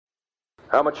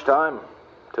How much time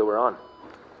till we're on?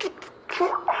 We're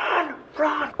on,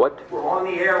 Ron. What? We're on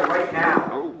the air right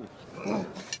now.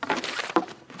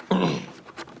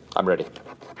 I'm ready.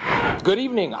 Good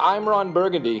evening, I'm Ron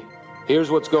Burgundy. Here's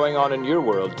what's going on in your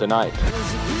world tonight.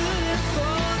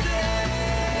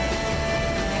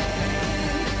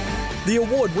 The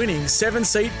award-winning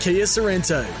 7-seat Kia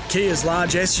Sorento, Kia's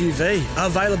large SUV,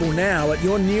 available now at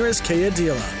your nearest Kia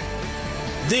dealer.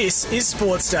 This is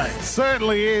Sportsday.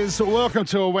 Certainly is. Welcome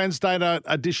to a Wednesday night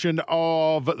edition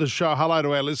of the show. Hello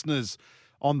to our listeners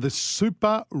on the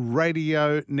Super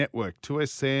Radio Network.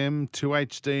 2SM,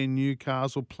 2HD in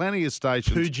Newcastle, plenty of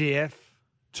stations. 2GF.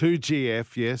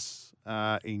 2GF, yes,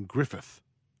 in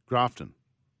Grafton.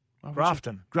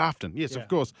 Grafton, yes, Yeah. of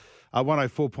course.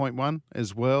 104.1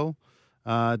 as well.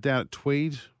 Down at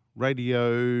Tweed,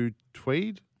 Radio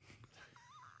Tweed.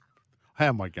 How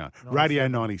am I going? 97. Radio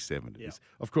 97 it is.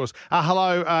 Of course.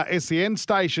 Hello, SEN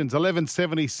stations,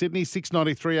 1170 Sydney,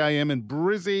 693 AM in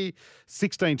Brizzy,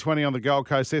 1620 on the Gold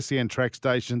Coast, SEN track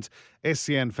stations,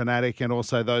 SEN Fanatic, and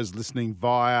also those listening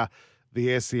via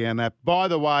the SEN app. By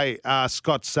the way,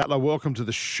 Scott Sattler, welcome to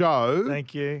the show.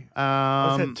 Thank you.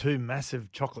 I've had 2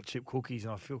 massive chocolate chip cookies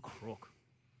and I feel crook.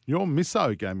 Your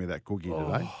misso gave me that cookie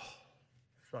today.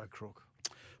 So crook.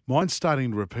 Mine's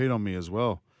starting to repeat on me as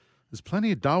well. There's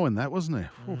plenty of dough in that, wasn't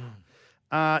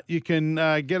there? You can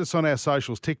get us on our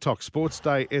socials, TikTok,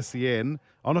 Sportsday, SEN.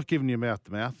 I'm not giving you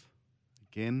mouth-to-mouth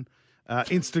again.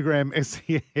 Instagram,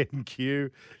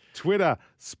 SENQ. Twitter,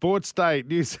 Sportsday,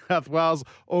 New South Wales.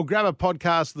 Or grab a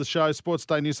podcast of the show,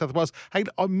 Sportsday, New South Wales. Hey,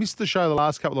 I missed the show the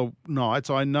last couple of nights.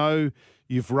 I know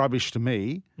you've rubbished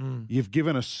me. You've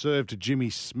given a serve to Jimmy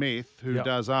Smith, who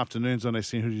does afternoons on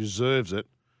SEN, who deserves it.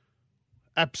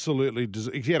 Absolutely.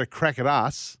 He had a crack at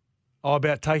us. Oh,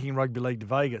 about taking rugby league to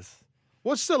Vegas.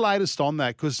 What's the latest on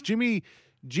that? Because Jimmy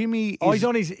is... Oh, he's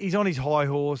on his high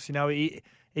horse. You know, he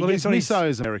well, gets his on misso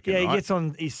is American, he right? gets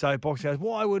on his soapbox. He goes,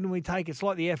 "Why wouldn't we take it? It's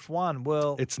like the F1."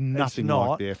 Well, it's nothing not.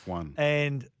 like the F1.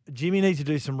 And Jimmy needs to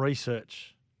do some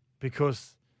research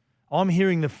because I'm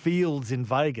hearing the fields in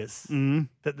Vegas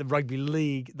that the rugby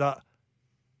league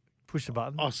push the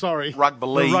button. Oh, sorry, Rugby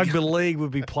league. The rugby league would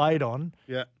be played on.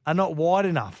 Are not wide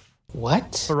enough.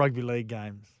 What? For rugby league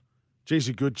games. Geez,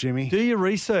 you're good, Jimmy. Do your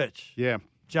research. Yeah.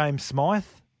 James Smythe.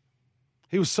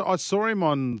 I saw him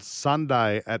on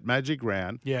Sunday at Magic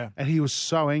Round. Yeah. And he was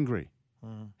so angry.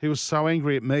 He was so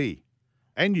angry at me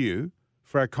and you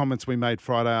for our comments we made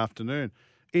Friday afternoon.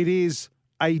 It is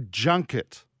a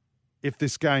junket if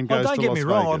this game goes to Las Vegas. Don't get me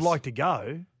wrong, I'd like to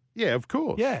go. Yeah, of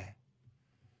course. Yeah.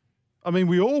 I mean,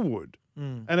 we all would.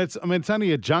 And it's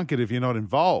only a junket if you're not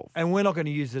involved. And we're not going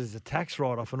to use it as a tax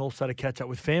write-off and also to catch up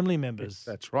with family members.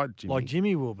 That's right, Jimmy. Like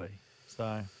Jimmy will be.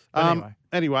 So,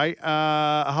 anyway,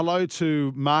 hello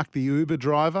to Mark, the Uber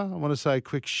driver. I want to say a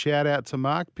quick shout-out to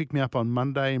Mark. Picked me up on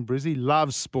Monday in Brizzy.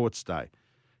 Loves Sports Day.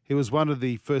 He was one of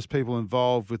the first people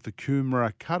involved with the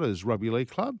Coomera Cutters Rugby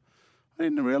League Club. I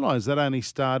didn't realise that only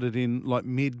started in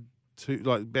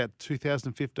about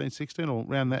 2015, 16 or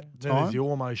around that time. There's the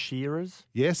Ormo Shearers.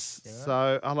 Yes. Yeah.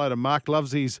 So hello to Mark.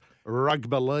 Loves his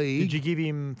rugby league. Did you give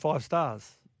him 5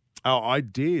 stars? Oh, I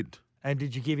did. And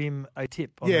did you give him a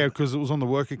tip? Yeah, because it was on the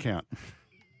work account.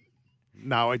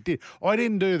 No, I did. I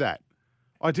didn't do that.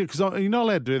 I did because you're not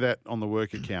allowed to do that on the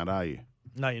work account, are you?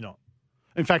 No, you're not.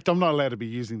 In fact, I'm not allowed to be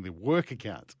using the work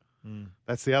account.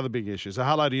 That's the other big issue. So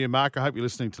hello to you, Mark. I hope you're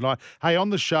listening tonight. Hey,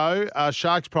 on the show,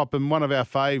 Sharks prop and one of our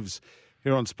faves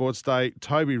here on Sports Day,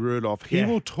 Toby Rudolph. He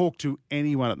will talk to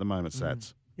anyone at the moment,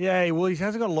 Sats. Yeah, well, he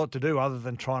hasn't got a lot to do other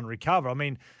than try and recover. I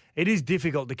mean, it is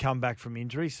difficult to come back from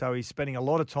injury, so he's spending a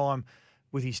lot of time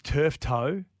with his turf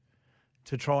toe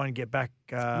to try and get back.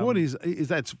 What is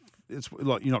that? It's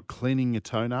like you're not cleaning your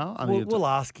toenail? We'll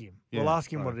ask him. Yeah, we'll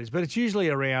ask him what it is. But it's usually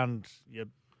around your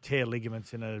tear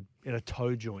ligaments in a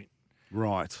toe joint.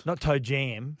 Right. Not toe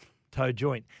jam, toe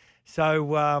joint.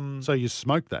 So so you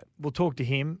smoked that? We'll talk to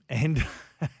him and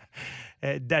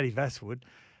Daddy Vass would.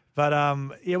 But,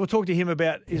 we'll talk to him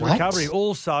about his recovery.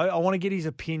 Also, I want to get his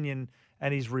opinion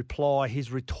and his reply,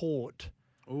 his retort.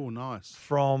 Oh, nice.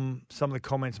 From some of the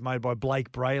comments made by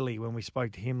Blake Brayley when we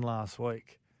spoke to him last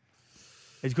week.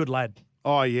 He's a good lad.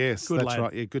 Oh, yes, good that's lad.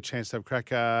 right. Yeah, good chance to have a crack.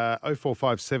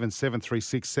 0457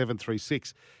 736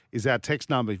 736 is our text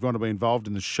number if you want to be involved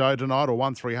in the show tonight, or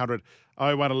 1300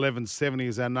 01 1170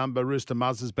 is our number. Rooster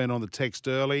Muzz has been on the text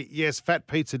early. Yes, Fat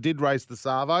Pizza did race the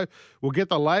Savo. We'll get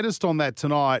the latest on that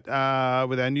tonight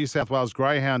with our New South Wales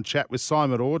Greyhound chat with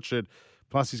Simon Orchard.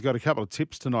 Plus, he's got a couple of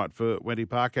tips tonight for Wendy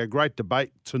Parker. Great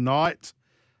debate tonight.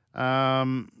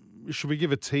 Should we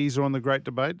give a teaser on the great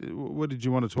debate? What did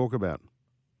you want to talk about?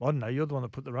 I don't know. You're the one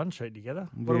that put the run sheet together.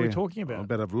 What are we talking about? I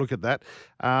better have a look at that.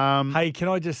 Hey, can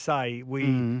I just say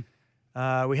we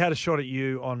had a shot at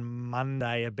you on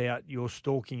Monday about your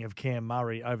stalking of Cam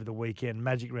Murray over the weekend,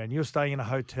 Magic Round. You're staying in a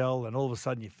hotel, and all of a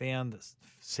sudden you found that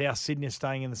South Sydney is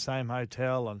staying in the same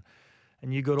hotel, and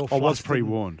you got all I was flustered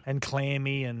pre-warned. and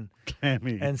clammy, and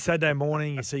Clammy. And Saturday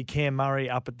morning you see Cam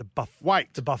Murray up at the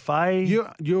Wait. the buffet.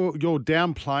 You're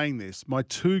downplaying this.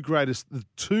 The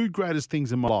two greatest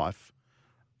things in my life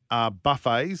are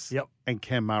buffets and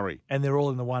Cam Murray. And they're all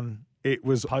in the one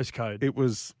postcode. It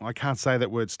was, I can't say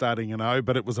that word starting an O,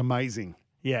 but it was amazing.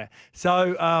 Yeah.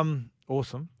 So,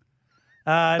 awesome.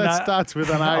 That starts with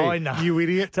an A, I know. you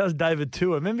idiot. That was David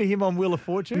Tour. Remember him on Wheel of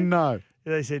Fortune? No.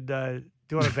 They said, do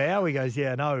you want a bow? He goes,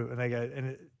 yeah, no. And they go,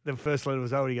 and the first letter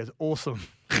was O, and he goes, awesome.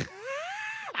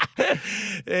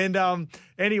 And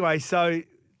anyway, so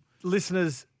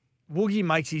listeners, Woogie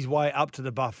makes his way up to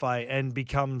the buffet and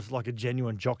becomes like a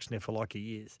genuine jock sniffer like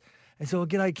he is. And so,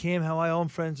 g'day, Cam, how are you? I'm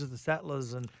friends with the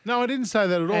Sattlers. And No, I didn't say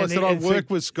that at all. I said I work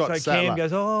with Scott so Sattler. Cam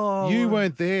goes, oh. You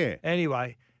weren't there.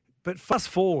 Anyway, but fast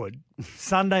forward,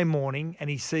 Sunday morning, and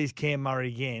he sees Cam Murray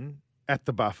again. At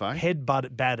the buffet. Head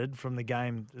battered from the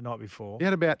game the night before. He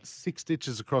had about 6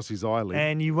 stitches across his eyelid.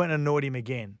 And you went and annoyed him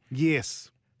again.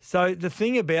 Yes. So the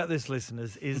thing about this,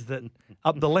 listeners, is that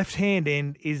up the left-hand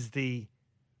end is the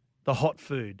hot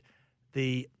food.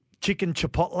 The chicken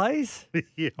chipotles,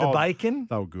 Yeah. the bacon.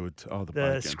 They were good. Oh, the the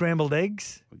bacon. scrambled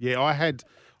eggs. Yeah, I had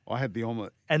the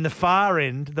omelette. And the far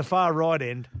right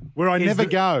end. Where I never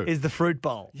go. Is the fruit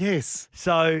bowl. Yes.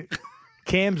 So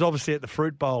Cam's obviously at the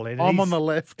fruit bowl end. I'm on the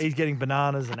left. He's getting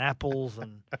bananas and apples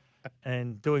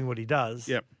and doing what he does.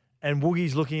 Yep. And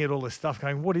Woogie's looking at all this stuff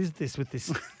going, what is this with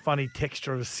this funny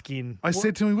texture of skin? I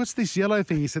said to him, what's this yellow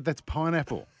thing? He said, that's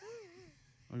pineapple.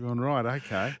 I'm going, right,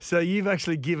 okay. So you've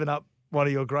actually given up one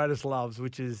of your greatest loves,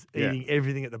 which is eating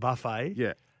everything at the buffet.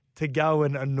 Yeah. To go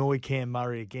and annoy Cam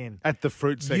Murray again. At the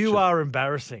fruit section. You are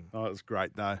embarrassing. Oh, it was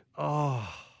great, though.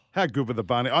 Oh. How good were the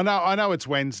bunny? I know it's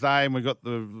Wednesday and we've got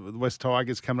the West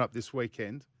Tigers coming up this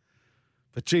weekend.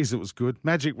 But, geez, it was good.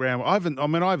 Magic Round. I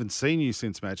haven't seen you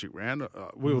since Magic Round.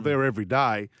 We were there every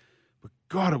day. But,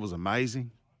 God, it was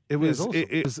amazing. It was awesome.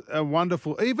 It was a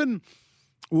wonderful. Even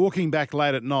walking back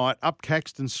late at night up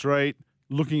Caxton Street,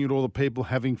 looking at all the people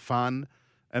having fun,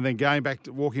 and then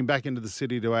walking back into the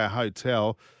city to our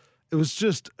hotel, it was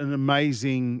just an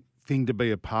amazing thing to be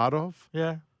a part of.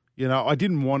 Yeah. You know, I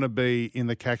didn't want to be in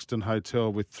the Caxton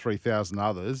Hotel with 3,000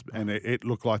 others, and it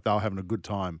looked like they were having a good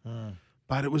time.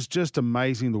 But it was just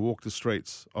amazing to walk the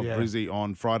streets of Brizzy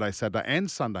on Friday, Saturday,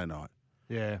 and Sunday night.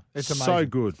 Yeah, it's amazing. So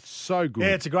good, so good.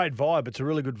 Yeah, it's a great vibe. It's a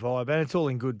really good vibe, and it's all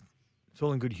in good. It's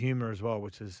all in good humour as well,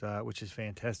 which is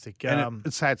fantastic. And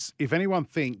it's hats. If anyone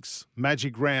thinks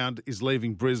Magic Round is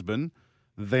leaving Brisbane,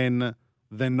 then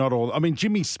not all. I mean,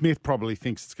 Jimmy Smith probably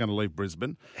thinks it's going to leave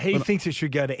Brisbane. He thinks it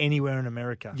should go to anywhere in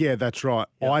America. Yeah, that's right.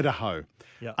 Yep. Idaho.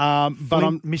 Yeah.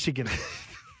 But Michigan.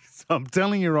 So I'm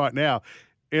telling you right now,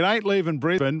 it ain't leaving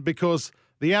Brisbane because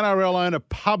the NRL own a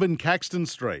pub in Caxton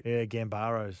Street. Yeah,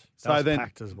 Gambaros. That was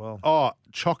packed as well. Oh,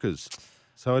 chockers.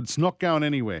 So it's not going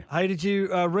anywhere. Hey, did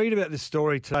you read about this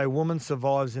story today? A woman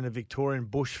survives in a Victorian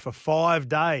bush for 5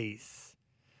 days.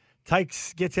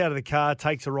 Gets out of the car,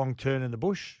 takes a wrong turn in the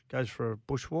bush, goes for a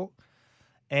bushwalk,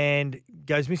 and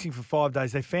goes missing for 5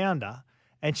 days. They found her,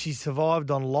 and she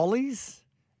survived on lollies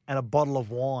and a bottle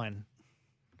of wine.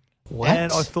 What?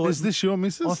 And I thought, is this your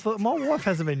missus? I thought, my wife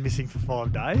hasn't been missing for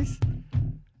 5 days.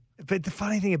 But the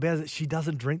funny thing about it is she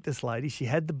doesn't drink, this lady. She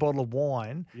had the bottle of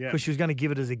wine because she was going to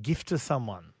give it as a gift to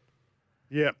someone.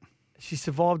 Yep. She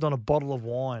survived on a bottle of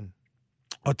wine.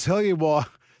 I'll tell you why.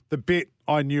 The bit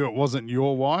I knew it wasn't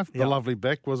your wife, the lovely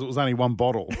Beck, was it was only one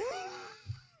bottle.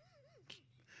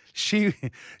 she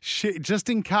just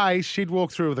in case, she'd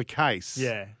walk through with a case.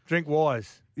 Yeah. Drink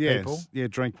wise, yes. people. Yeah,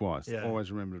 drink wise. Yeah.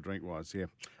 Always remember to drink wise, yeah.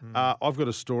 I've got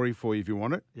a story for you if you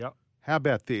want it. Yep. How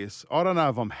about this? I don't know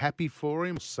if I'm happy for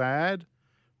him or sad.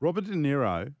 Robert De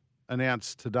Niro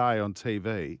announced today on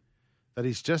TV that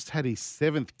he's just had his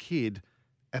 7th kid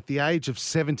at the age of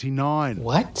 79.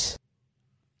 What?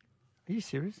 Are you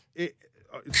serious?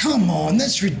 Come on,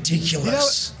 that's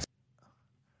ridiculous.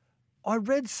 I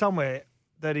read somewhere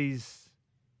that his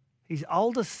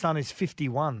oldest son is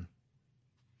 51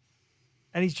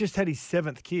 and he's just had his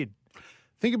 7th kid.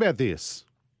 Think about this.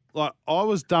 Like, I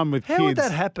was done with kids. How would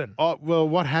that happen? Well,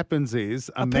 what happens is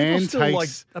Are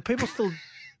people still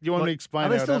You want me to explain? Are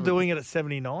they how it still happens? doing it at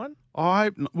 79?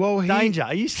 Danger.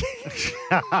 Are you?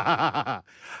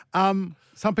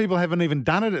 Some people haven't even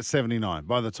done it at 79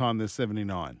 by the time they're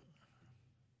 79.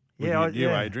 Yeah,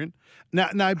 Adrian.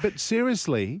 No, but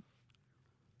seriously,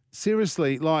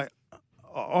 seriously, like,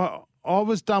 I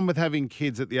was done with having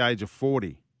kids at the age of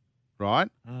 40, right?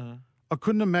 I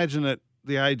couldn't imagine at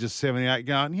the age of 78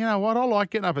 going, you know what, I like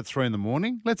getting up at 3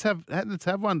 a.m. Let's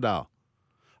have one, Dale.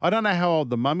 I don't know how old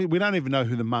the mum is. We don't even know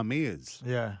who the mum is.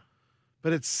 Yeah.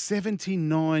 But at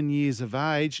 79 years of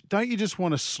age, don't you just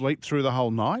want to sleep through the whole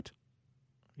night?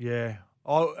 Yeah.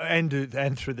 Oh, and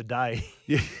through the day.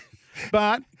 Yeah.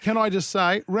 But can I just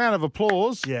say, round of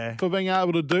applause for being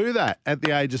able to do that at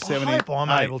the age of 70. I hope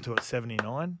I'm able to at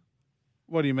 79.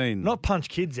 What do you mean? Not punch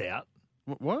kids out.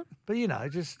 What? But,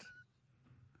 just,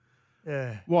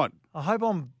 yeah. What? I hope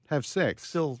I'm Have sex?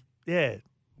 still, got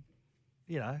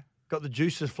the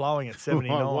juices flowing at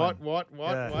 79. What?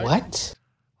 Yeah. Wait. What?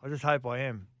 I just hope I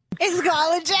am. It's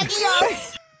Scarlett Jackie.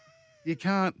 You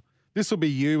can't. This will be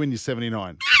you when you're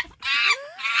 79.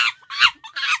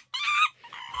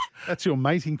 That's your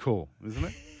mating call, isn't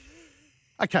it?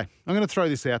 Okay, I'm going to throw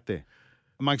this out there.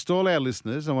 Amongst all our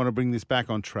listeners, I want to bring this back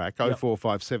on track.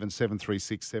 0457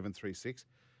 736 736.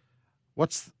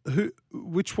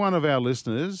 Which one of our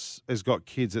listeners has got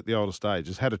kids at the oldest age,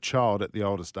 has had a child at the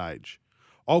oldest age?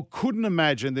 I couldn't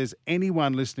imagine there's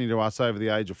anyone listening to us over the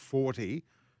age of 40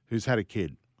 who's had a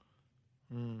kid.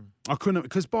 I couldn't,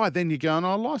 because by then you're going,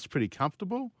 life's pretty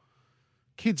comfortable.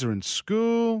 Kids are in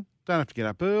school. Don't have to get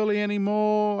up early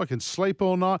anymore. I can sleep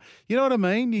all night. You know what I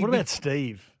mean? What about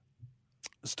Steve?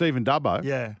 Stephen Dubbo?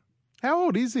 Yeah. How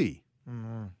old is he?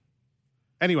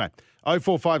 Anyway,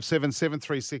 0457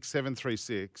 736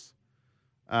 736.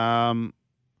 How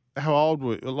old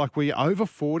were you over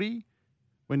 40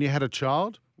 when you had a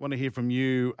child? Want to hear from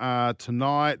you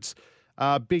tonight.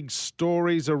 Big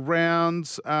stories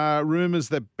around rumours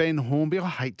that Ben Hornby, I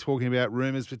hate talking about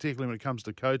rumours, particularly when it comes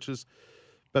to coaches,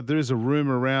 but there is a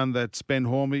rumour around that Ben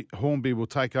Hornby will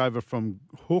take over from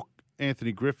Hook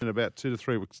Anthony Griffin in about 2 to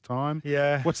 3 weeks' time.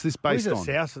 Yeah. What's this based on? He's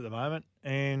at South at the moment,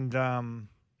 and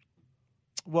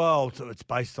it's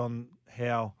based on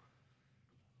how,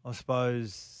 I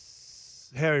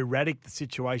suppose, how erratic the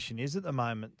situation is at the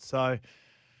moment. So,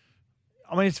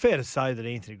 I mean, it's fair to say that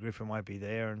Anthony Griffin won't be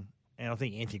there, and I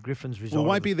think Anthony Griffin's resigned. Well,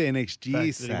 won't be there next year,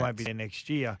 He won't be there next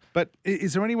year. But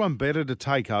is there anyone better to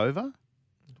take over?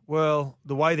 Well,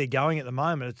 the way they're going at the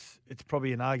moment, it's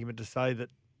probably an argument to say that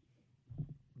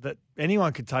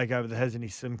anyone could take over that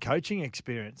has some coaching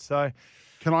experience. So,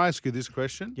 can I ask you this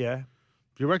question? Yeah.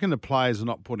 Do you reckon the players are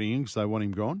not putting in because they want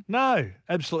him gone? No,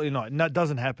 absolutely not. No, it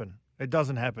doesn't happen. It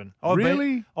doesn't happen.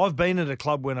 Really? I've been at a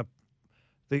club when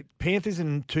the Panthers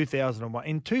in 2001.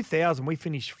 In 2000, we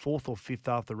finished 4th or 5th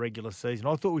after the regular season.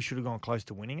 I thought we should have gone close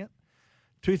to winning it.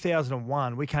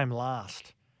 2001, we came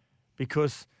last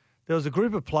because there was a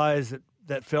group of players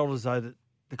that felt as though that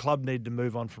the club needed to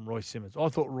move on from Royce Simmons. I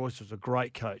thought Royce was a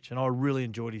great coach, and I really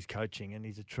enjoyed his coaching, and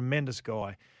he's a tremendous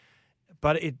guy.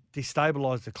 But it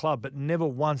destabilised the club. But never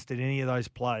once did any of those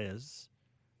players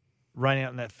run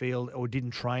out in that field or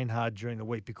didn't train hard during the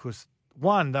week because,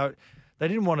 one, they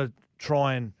didn't want to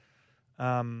try and,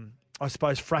 I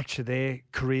suppose, fracture their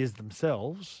careers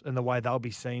themselves and the way they'll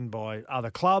be seen by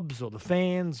other clubs or the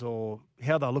fans or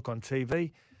how they'll look on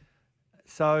TV.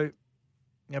 So,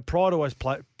 pride always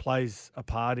plays a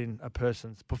part in a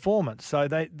person's performance. So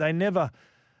they never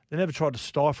tried to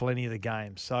stifle any of the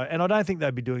games. So, and I don't think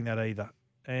they'd be doing that either.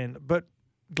 But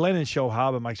Glenn in Shell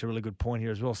Harbour makes a really good point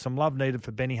here as well. Some love needed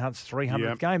for Benny Hunt's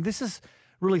 300th game. This is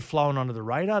really flown under the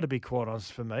radar, to be quite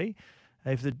honest, for me.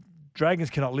 If the Dragons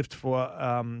cannot lift for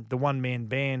the one-man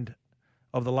band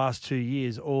of the last 2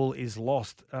 years, all is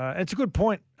lost. And it's a good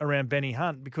point around Benny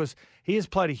Hunt because he has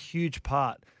played a huge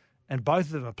part, and both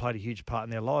of them have played a huge part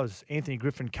in their lives. Anthony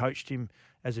Griffin coached him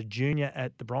as a junior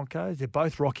at the Broncos. They're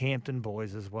both Rockhampton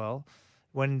boys as well.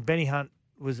 When Benny Hunt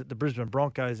was at the Brisbane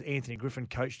Broncos, Anthony Griffin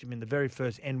coached him in the very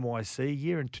first NYC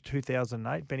year in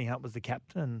 2008. Benny Hunt was the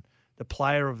captain and the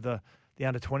player of the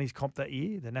under-20s comp that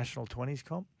year, the national 20s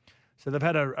comp. So they've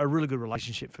had a really good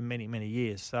relationship for many, many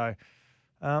years. So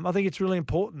I think it's really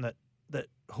important that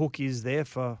Hook is there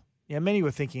for, many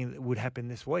were thinking it would happen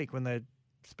this week when they're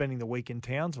spending the week in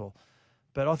Townsville.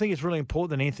 But I think it's really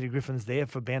important that Anthony Griffin's there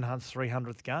for Ben Hunt's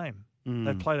 300th game.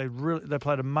 They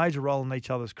played a major role in each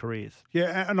other's careers.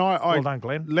 Yeah, and well done,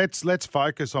 Glenn. Let's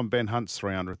focus on Ben Hunt's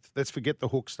 300th. Let's forget the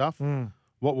Hook stuff.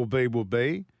 What will be will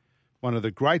be. One of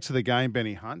the greats of the game,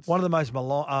 Benny Hunt. One of the most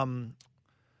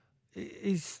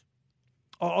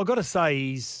I've got to say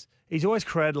he's always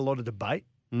created a lot of debate,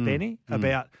 Benny,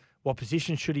 about what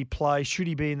position should he play, should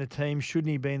he be in the team, shouldn't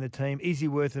he be in the team, is he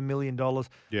worth $1 million?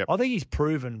 Yep. I think he's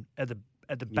proven at the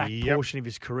back portion of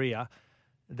his career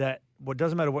that what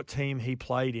doesn't matter what team he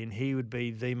played in, he would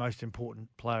be the most important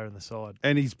player in the side.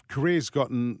 And his career's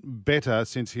gotten better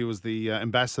since he was the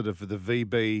ambassador for the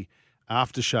VB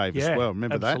aftershave as well.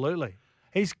 Remember that? Absolutely.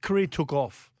 His career took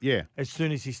off. Yeah. As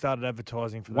soon as he started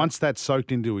advertising for that. Once that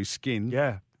soaked into his skin,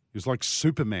 Yeah. he was like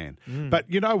Superman. But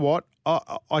you know what?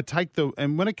 I take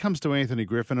and when it comes to Anthony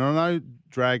Griffin, and I know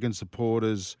Dragon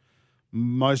supporters,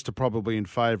 most are probably in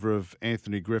favour of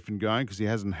Anthony Griffin going because he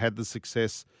hasn't had the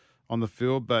success on the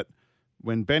field. But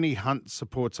when Benny Hunt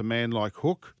supports a man like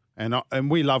Hook,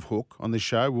 and we love Hook on this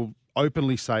show, we'll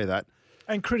openly say that.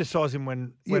 And criticise him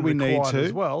when we need required to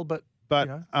as well. But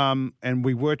and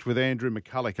we worked with Andrew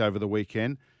McCulloch over the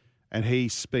weekend, and he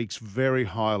speaks very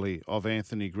highly of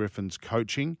Anthony Griffin's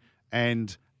coaching.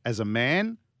 And as a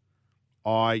man,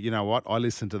 I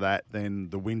listen to that than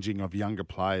the whinging of younger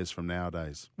players from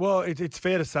nowadays. Well, it's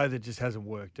fair to say that it just hasn't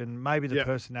worked. And maybe the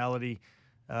personality,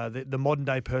 the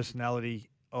modern-day personality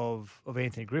of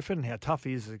Anthony Griffin, how tough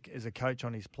he is as a coach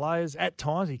on his players. At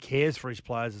times, he cares for his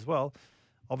players as well.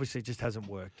 Obviously, it just hasn't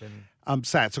worked. And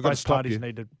Sats, I've got to stop you.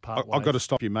 Need to part I've got to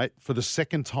stop you, mate. For the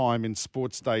second time in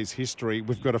Sportsday's history,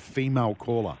 we've got a female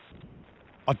caller.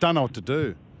 I don't know what to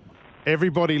do.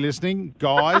 Everybody listening,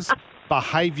 guys,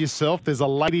 behave yourself. There's a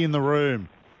lady in the room.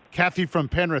 Kathy from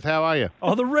Penrith, how are you?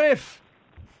 Oh, the ref.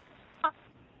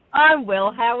 I'm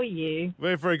well. How are you?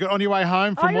 We're very good. On your way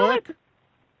home from work?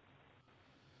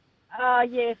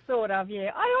 Yeah, sort of,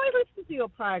 yeah. I always listen to your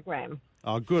program.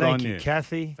 Oh, good Thank on you,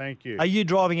 Kathy. Thank you. Are you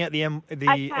driving out the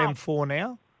M4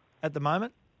 now at the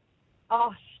moment?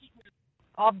 Oh,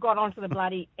 I've got onto the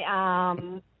bloody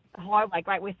highway,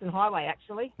 Great Western Highway,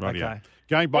 actually. Right, Okay.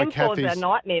 Going by M4's Kathy's. a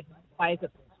nightmare ways.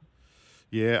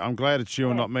 Yeah, I'm glad it's you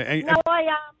and not me. And- No,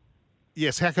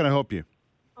 yes, how can I help you?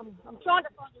 I'm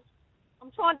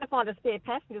trying to find a spare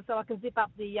passenger so I can zip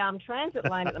up the transit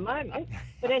lane at the moment.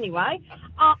 But anyway,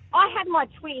 I had my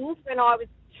twins when I was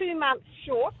 2 months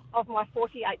short of my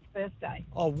 48th birthday.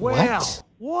 Oh, wow.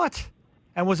 What?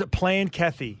 And was it planned,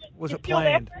 Kathy? Was it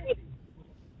planned?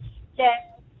 Yeah.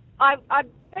 I'd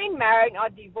been married,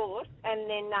 I'd divorced, and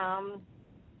then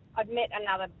I'd met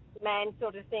another man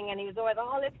sort of thing, and he was always,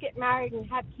 let's get married and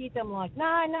have kids. I'm like,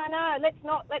 no, let's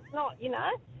not, you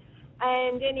know.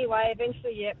 And anyway,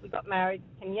 eventually, we got married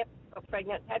and, got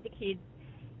pregnant, had the kids.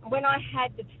 When I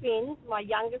had the twins, my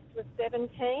youngest was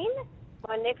 17,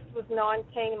 my next was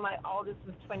 19, and my oldest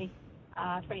was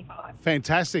 25.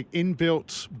 Fantastic.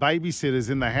 Inbuilt babysitters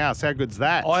in the house. How good's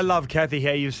that? I love, Kathy,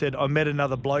 how you said, I met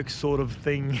another bloke sort of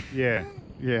thing. Yeah.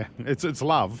 It's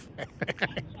love.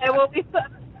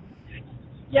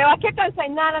 I kept on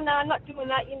saying, no, I'm not doing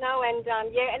that, you know, and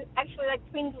and actually the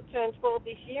twins will turn 12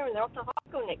 this year and they're off to high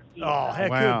school next year. Oh,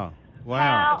 how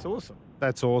Wow. That's awesome.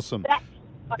 That's awesome. That's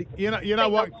You know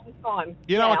what?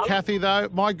 You know what, Kathy, though?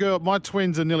 My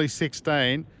twins are nearly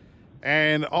 16,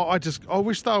 and I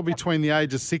wish they were between the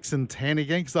ages 6 and 10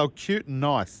 again because they were cute and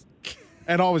nice.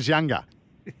 And I was younger.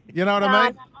 You know what I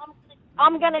mean?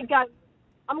 I'm going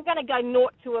to go 0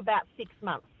 to about 6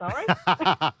 months, sorry.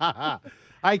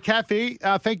 Hey, Kathy,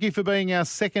 thank you for being our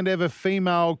second ever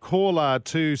female caller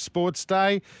to Sports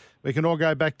Day. We can all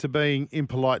go back to being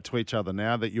impolite to each other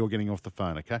now that you're getting off the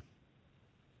phone, okay?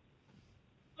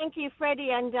 Thank you,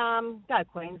 Freddie, and go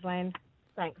Queensland.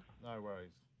 Thanks. No worries.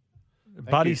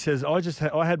 Buddy says, I just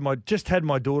had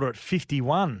my daughter at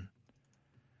 51.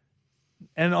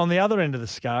 And on the other end of the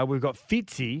scale, we've got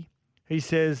Fitzy. He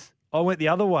says, I went the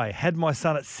other way, had my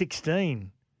son at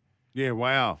 16. Yeah,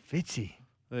 wow. Fitzy.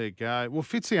 There you go. Well,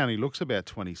 Fitzy only looks about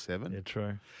 27. Yeah,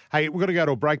 true. Hey, we've got to go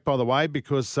to a break, by the way,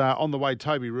 because on the way,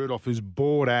 Toby Rudolph is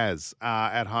bored as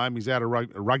at home. He's out of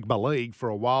rugby league for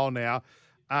a while now.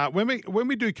 When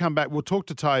we do come back, we'll talk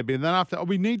to Toby, and then after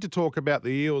we need to talk about the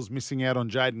Eels missing out on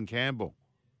Jaden Campbell.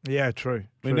 Yeah, true.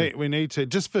 We need to,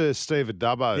 just for Steve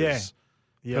Adubbo's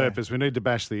purpose, we need to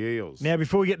bash the Eels. Now,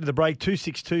 before we get to the break,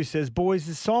 262 says, boys,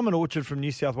 is Simon Orchard from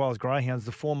New South Wales Greyhounds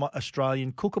the former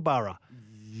Australian Kookaburra?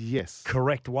 Yes.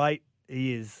 Correct weight,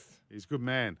 he is. He's a good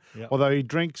man. Yep. Although he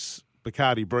drinks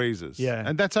Bacardi Breezes. Yeah.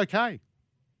 And that's okay.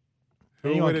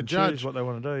 Anyone can choose what they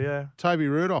want to do, yeah. Toby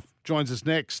Rudolph joins us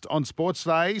next on Sports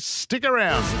Day. Stick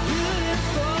around.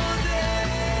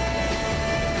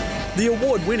 The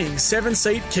award-winning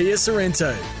 7-seat Kia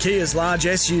Sorrento, Kia's large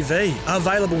SUV,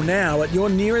 available now at your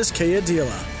nearest Kia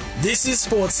dealer. This is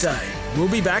Sports Day. We'll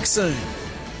be back soon.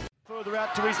 Further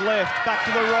out to his left, back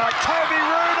to the right, Toby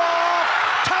Rudolph!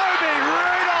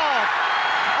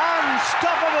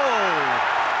 Unstoppable!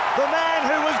 The man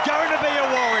who was going to be a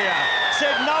warrior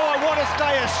said, no, I want to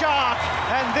stay a Shark,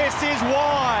 and this is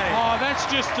why. Oh,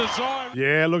 that's just design.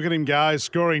 Yeah, look at him go,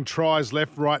 scoring tries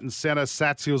left, right and centre.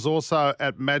 Sats, he was also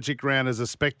at Magic Round as a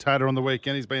spectator on the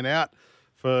weekend. He's been out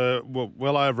for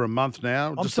well over a month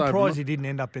now. I'm surprised he didn't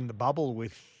end up in the bubble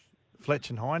with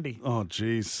Fletch and Hindy. Oh,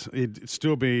 geez. He'd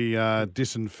still be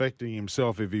disinfecting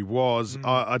himself if he was.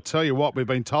 I tell you what, we've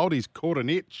been told he's caught an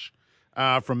itch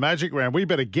from Magic Round. We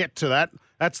better get to that.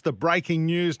 That's the breaking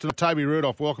news to Toby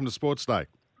Rudolph. Welcome to Sports Day.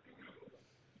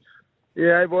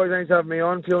 Yeah, hey boys, thanks for having me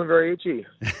on. Feeling very itchy.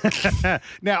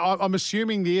 Now, I'm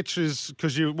assuming the itch is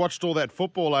because you watched all that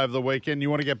football over the weekend.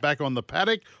 You want to get back on the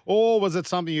paddock, or was it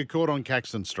something you caught on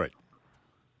Caxton Street?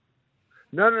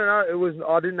 No. It was.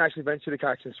 I didn't actually venture to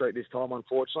Caxton Street this time,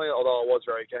 unfortunately, although I was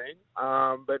very keen.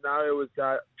 But no, it was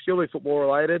purely football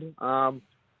related.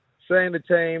 Seeing the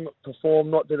team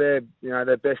perform not to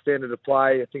their best standard of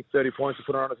play. I think 30 points to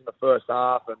put on us in the first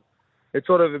half, and it's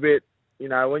sort of a bit.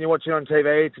 When you're watching on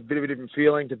TV, it's a bit of a different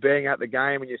feeling to being at the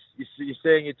game and you're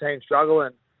seeing your team struggle,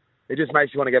 and it just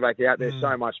makes you want to get back out there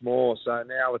so much more. So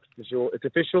now it's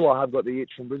official. I have got the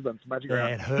itch from Brisbane, from Magic Round.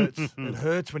 Yeah, it hurts. It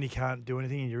hurts when you can't do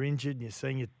anything and you're injured and you're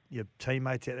seeing your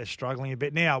teammates out there struggling a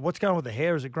bit. Now, what's going on with the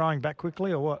hair? Is it growing back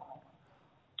quickly or what?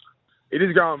 It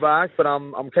is growing back, but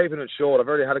I'm keeping it short. I've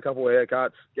already had a couple of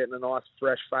haircuts, getting a nice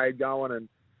fresh fade going, and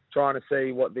trying to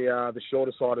see what the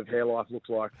shorter side of hair life looks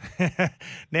like.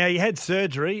 Now, you had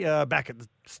surgery back at the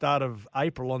start of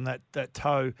April on that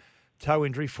toe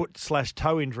injury,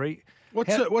 foot/toe injury.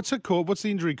 What's it called? What's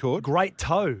the injury called? Great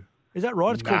toe. Is that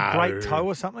right? It's called great toe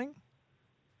or something?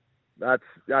 That's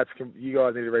you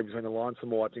guys need to read between the lines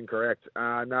some more. It's incorrect.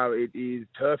 No, it is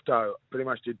turf toe. Pretty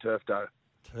much did turf toe.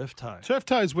 Turf toe. Turf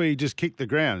toe is where you just kick the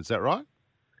ground. Is that right?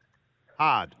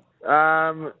 Hard.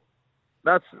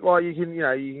 That's why you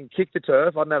can kick the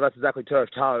turf. I don't know if that's exactly turf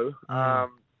toe.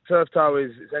 Turf toe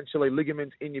is essentially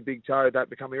ligaments in your big toe that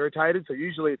become irritated. So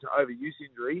usually it's an overuse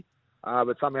injury,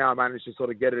 but somehow I managed to sort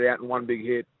of get it out in one big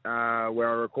hit where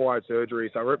I required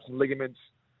surgery. So I ripped some ligaments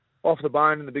off the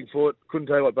bone in the big foot. Couldn't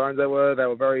tell you what bones they were. They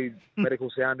were very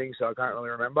medical sounding, so I can't really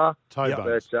remember. Toe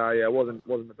bones. But it wasn't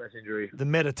the best injury. The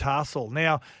metatarsal.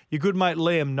 Now, your good mate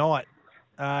Liam Knight,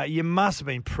 you must have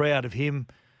been proud of him,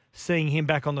 seeing him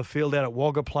back on the field out at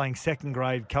Wagga playing second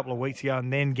grade a couple of weeks ago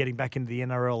and then getting back into the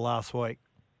NRL last week.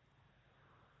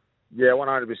 Yeah,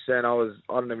 100%. I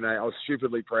was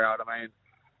stupidly proud. I mean,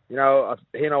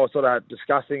 he and I were sort of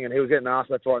discussing, and he was getting asked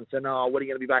left, right and centre, when are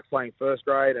you going to be back playing first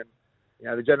grade? And,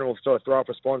 the general sort of throw-up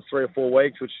response 3 or 4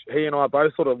 weeks, which he and I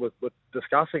both sort of were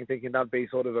discussing, thinking that'd be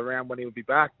sort of around when he would be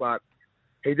back. But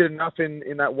he did enough in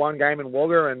that one game in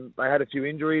Wagga, and they had a few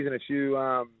injuries and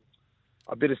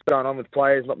a bit of stuff going on with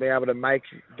players not being able to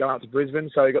going up to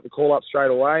Brisbane. So he got the call up straight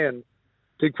away and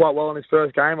did quite well in his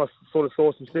first game. I sort of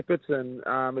saw some snippets, and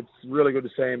it's really good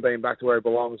to see him being back to where he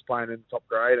belongs, playing in top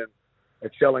grade and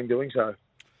excelling doing so.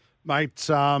 Mate,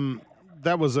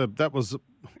 that was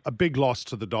a big loss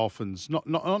to the Dolphins.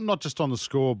 Not just on the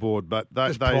scoreboard, but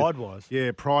they pride-wise.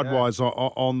 Yeah, pride-wise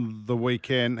on the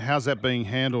weekend. How's that being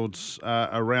handled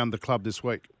around the club this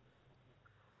week?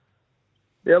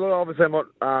 Yeah, look, obviously I'm not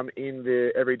in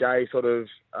the everyday sort of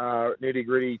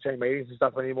nitty-gritty team meetings and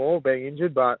stuff anymore, being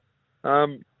injured, but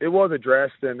it was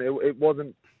addressed, and it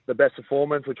wasn't the best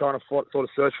performance. We're trying to sort of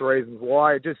search for reasons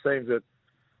why. It just seems that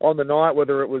on the night,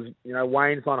 whether it was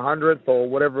Wayne's 100th or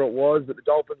whatever it was, that the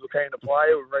Dolphins were keen to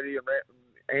play, were ready and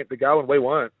amped to go, and we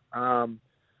weren't.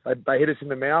 They hit us in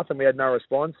the mouth, and we had no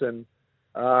response. And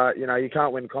you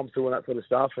can't win comps doing that sort of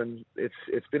stuff. And it's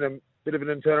been a bit of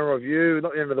an internal review.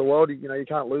 Not the end of the world. You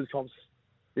can't lose comps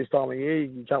this time of year.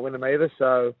 You can't win them either.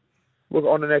 So look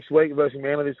on to next week versus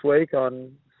Manly this week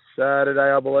on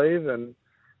Saturday, I believe, and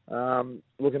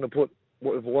looking to put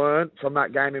what we've learned from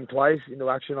that game in place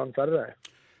into action on Saturday.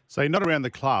 So you're not around the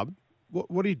club.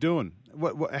 What are you doing?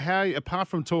 How, apart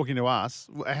from talking to us,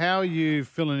 how are you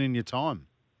filling in your time?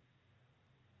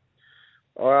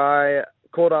 I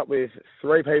caught up with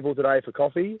 3 people today for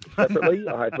coffee separately.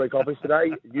 I had 3 coffees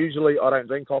today. Usually I don't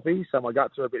drink coffee, so my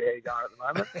guts are a bit heavy going at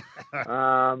the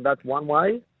moment. That's one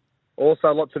way.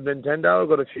 Also, lots of Nintendo. I've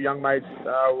got a few young mates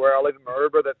where I live in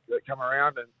Maroubra that come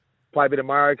around and play a bit of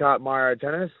Mario Kart, Mario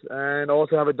Tennis, and I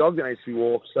also have a dog that needs to be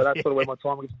walked. So that's sort of where my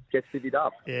time gets divvied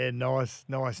up. Yeah, nice.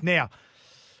 Now,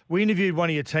 we interviewed one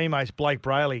of your teammates, Blake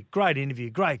Brayley. Great interview,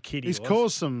 great kid. He's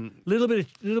caused some little bit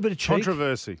of cheek,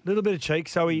 controversy. Little bit of cheek.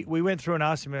 So we went through and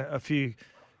asked him a few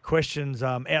questions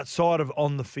outside of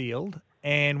on the field,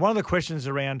 and one of the questions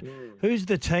around who's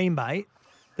the teammate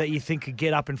that you think could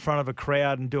get up in front of a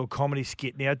crowd and do a comedy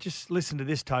skit. Now, just listen to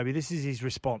this, Toby. This is his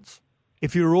response.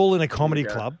 If you were all in a comedy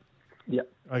club, Yeah.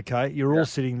 Okay, you're all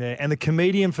sitting there, and the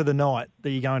comedian for the night that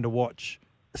you're going to watch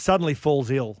suddenly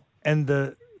falls ill, and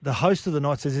the host of the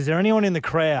night says, "Is there anyone in the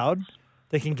crowd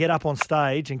that can get up on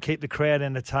stage and keep the crowd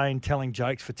entertained, telling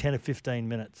jokes for 10 or 15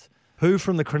 minutes?" Who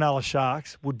from the Cronulla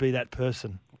Sharks would be that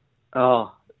person?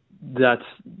 Oh, that's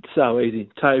so easy.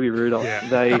 Toby Rudolph.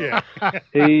 Yeah.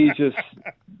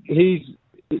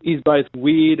 He's both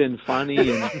weird and funny,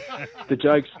 and the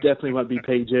jokes definitely won't be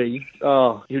PG.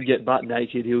 Oh, he'll get butt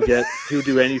naked. He'll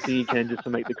do anything he can just to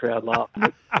make the crowd laugh.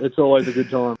 It's always a good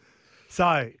time.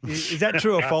 So, is that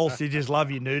true or false? You just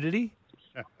love your nudity?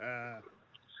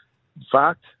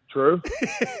 Fact, true.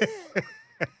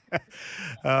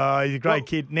 He's a great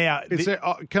kid. Now,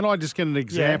 can I just get an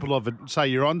example of it? Say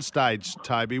you're on stage,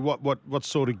 Toby. What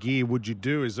sort of gear would you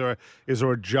do? Is there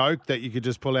a joke that you could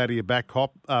just pull out of your back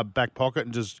pocket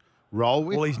and just roll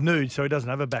with? Well, he's nude, so he doesn't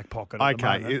have a back pocket. At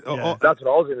the moment. That's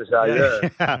what I was going to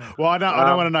say. Yeah. Well, I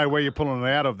don't want to know where you're pulling it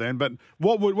out of then. But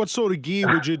what sort of gear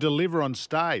would you deliver on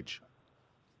stage?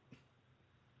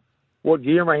 What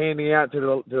gear am I handing out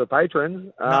to the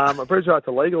patrons? I'm pretty sure it's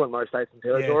illegal in most states and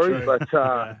territories.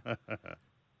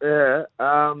 The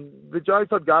jokes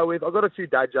I'd go with, I've got a few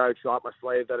dad jokes up my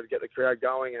sleeve that'd get the crowd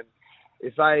going. And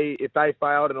if they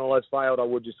failed and all those failed, I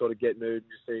would just sort of get nude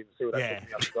and just see what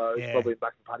happens. I suppose probably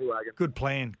back in paddy wagon. Good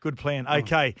plan.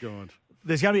 Okay,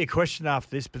 there's going to be a question after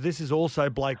this, but this is also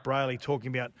Blake Brayley talking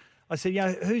about. I said,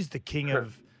 who's the king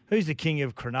of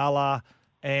Cronulla?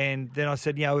 And then I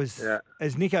said,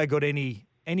 has Nico got any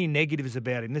negatives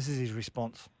about him? This is his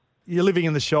response. You're living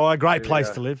in the Shire, great place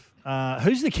to live.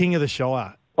 Who's the king of the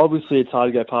Shire? Obviously, it's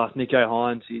hard to go past Nico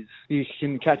Hines. You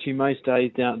can catch him most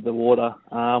days down at the water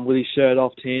with his shirt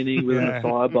off, tanning, with a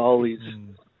fire bowl. He's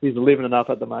living it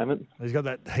up at the moment. He's got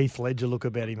that Heath Ledger look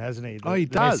about him, hasn't he? He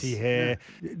does. Messy hair.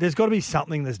 Yeah. There's got to be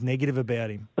something that's negative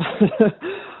about him.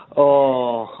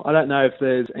 Oh, I don't know if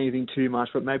there's anything too much,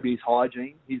 but maybe his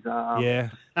hygiene. He's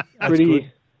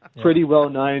pretty well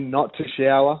known not to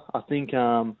shower. I think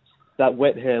that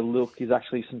wet hair look is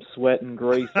actually some sweat and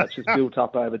grease that's just built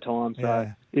up over time.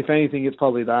 So if anything, it's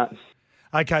probably that.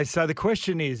 Okay, so the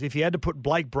question is, if you had to put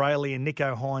Blake Brayley and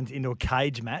Nico Hines into a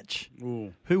cage match,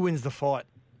 who wins the fight?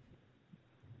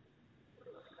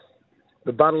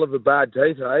 The battle of the bad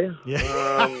teeth, eh?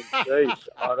 Yeah. Geez,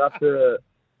 I'd have to...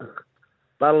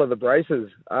 Battle of the braces.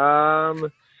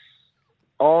 You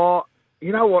know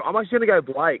what? I'm actually going to go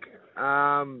Blake.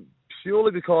 Purely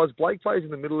because Blake plays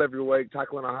in the middle every week,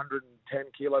 tackling 110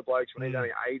 kilo blokes when he's only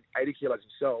 80 kilos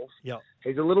himself. Yep.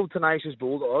 He's a little tenacious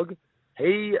bulldog.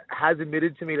 He has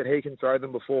admitted to me that he can throw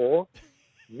them before.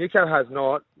 Nico has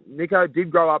not. Nico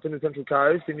did grow up in the Central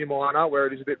Coast in Umina, where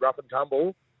it is a bit rough and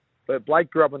tumble. But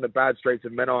Blake grew up on the bad streets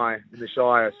of Menai in the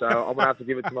Shire, so I'm going to have to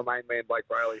give it to my main man, Blake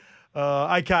Brayley.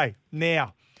 Okay,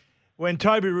 now, when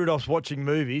Toby Rudolph's watching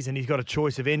movies and he's got a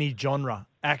choice of any genre,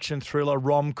 action, thriller,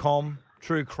 rom-com,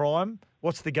 true crime,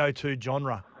 what's the go-to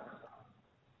genre?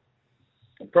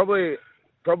 Probably,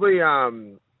 what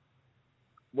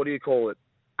do you call it?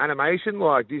 Animation,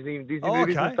 like Disney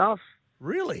movies and stuff.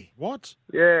 Really? What?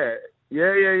 Yeah.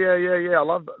 I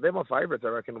love they're my favourites, I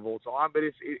reckon, of all time. But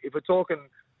if we're talking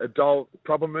adult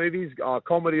proper movies,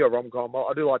 comedy or rom-com,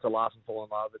 I do like to laugh and fall in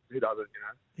love. Who doesn't, you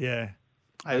know? Yeah.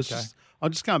 Hey,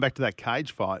 I'm just going back to that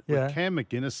cage fight. Yeah. Would Cam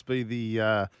McGuinness be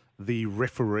the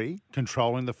referee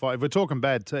controlling the fight? If we're talking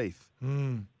bad teeth,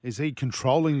 is he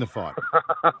controlling the fight?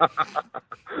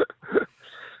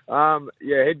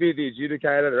 He'd be the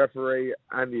adjudicator, the referee,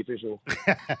 and the official.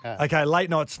 Okay, late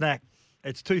night snack.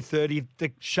 It's 2:30. The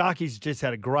Sharkies just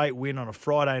had a great win on a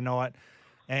Friday night,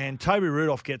 and Toby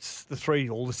Rudolph gets the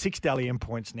 6 Dally M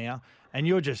points now, and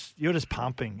you're just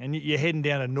pumping, and you're heading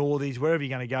down to Northies, wherever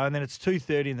you're going to go, and then it's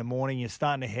 2:30 in the morning. You're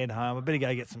starting to head home. I better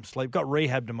go get some sleep. Got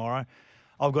rehab tomorrow.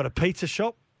 I've got a pizza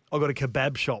shop. I've got a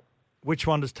kebab shop. Which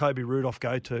one does Toby Rudolph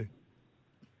go to?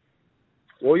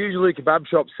 Well, usually kebab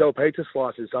shops sell pizza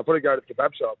slices, so I'll probably go to the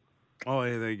kebab shop. Oh,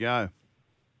 yeah, there you go.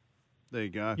 There you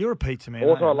go. You're a pizza man.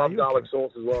 Also, I love garlic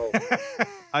sauce as well.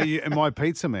 Am I a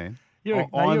pizza man?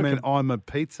 I'm a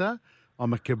pizza.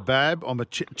 I'm a kebab. I'm a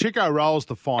Chico roll's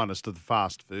the finest of the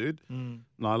fast food. And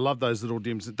I love those little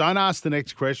dims. Don't ask the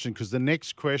next question, because the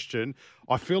next question,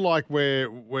 I feel like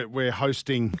we're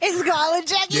hosting. It's Kyle and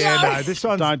Jackie. Yeah, no, this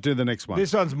one's. Don't do the next one.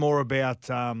 This one's more about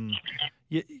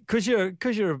because you're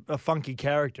a funky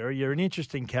character. You're an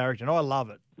interesting character, and I love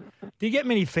it. Do you get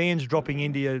many fans dropping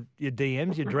into your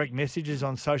DMs, your direct messages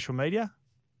on social media?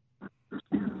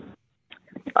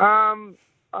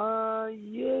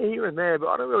 Yeah, here and there, but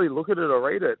I don't really look at it or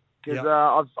read it, because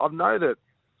I know that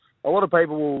a lot of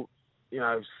people will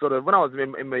sort of when I was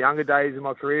in my younger days in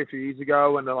my career a few years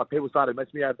ago, and like people started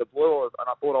messaging me out of the blue, and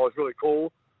I thought I was really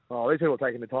cool. Oh, these people are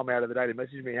taking the time out of the day to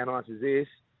message me. How nice is this?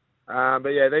 But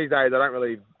yeah, these days I don't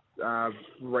really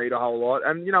read a whole lot,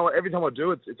 and every time I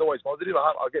do, it's always positive.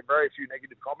 I get very few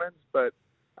negative comments, but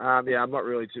yeah, I'm not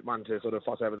really too one to sort of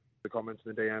fuss over the comments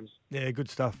and the DMs. Yeah, good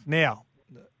stuff. Now,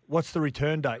 what's the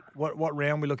return date? What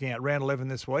round are we looking at? Round 11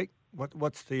 this week.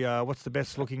 What's the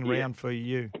best looking round for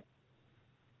you?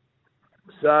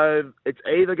 So it's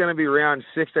either going to be round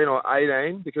 16 or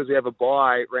 18 because we have a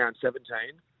bye round 17.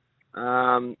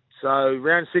 So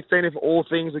round 16, if all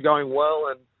things are going well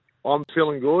and I'm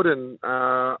feeling good and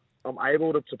I'm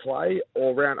able to play,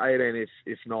 or round 18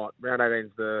 if not. Round 18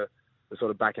 is the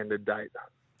sort of back-ended date.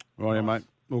 Right, yeah, mate.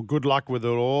 Well, good luck with it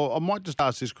all. I might just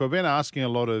ask this, because I've been asking a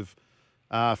lot of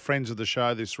friends of the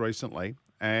show this recently,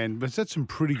 and we've had some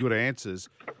pretty good answers.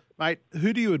 Mate,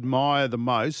 who do you admire the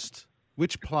most?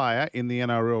 Which player in the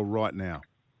NRL right now?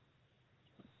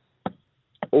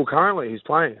 Well, currently he's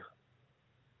playing.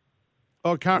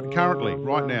 Oh, currently,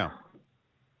 right now.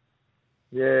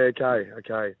 Yeah,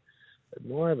 okay.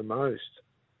 Admire the most.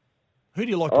 Who do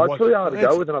you like to watch? watch? It's really hard to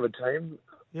go with another team.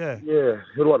 Yeah. Yeah,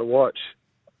 who do I like to watch?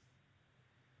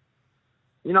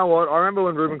 You know what? I remember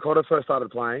when Ruben Cotter first started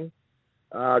playing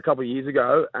a couple of years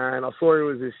ago, and I saw he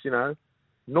was this,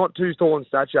 not too tall in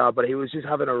stature, but he was just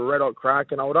having a red-hot crack,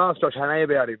 and I would ask Josh Hannay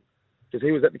about him, because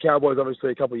he was at the Cowboys,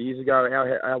 obviously, a couple of years ago,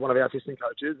 one of our assistant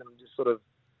coaches, and just sort of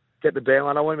get the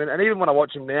downline on him. And even when I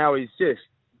watch him now, he's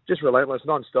just relentless,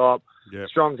 non-stop,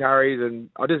 strong carries, and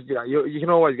I just, you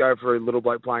can always go for a little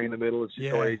bloke playing in the middle. It's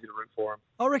just so easy to root for him.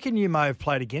 I reckon you may have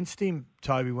played against him,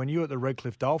 Toby, when you were at the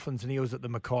Redcliffe Dolphins and he was at the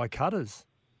Mackay Cutters.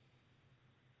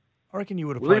 I reckon you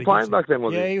would have was played he playing against back then,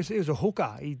 was him. he? Yeah, he was a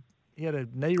hooker. He had a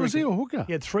knee. Was he a hooker?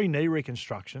 He had 3 knee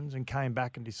reconstructions and came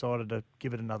back and decided to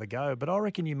give it another go. But I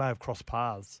reckon you may have crossed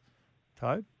paths,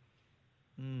 Tobe.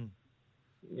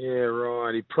 Yeah,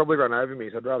 right. He probably ran over me,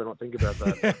 so I'd rather not think about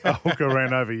that. A hooker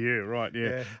ran over you, right,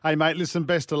 yeah. Hey, mate, listen,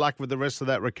 best of luck with the rest of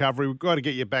that recovery. We've got to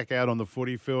get you back out on the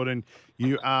footy field, and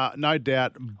you are no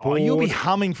doubt bored. Oh, you'll be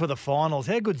humming for the finals.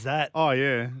 How good's that? Oh,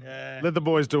 yeah. Let the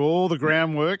boys do all the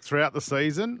groundwork throughout the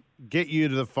season, get you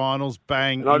to the finals,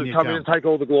 bang, and I'll just come in and take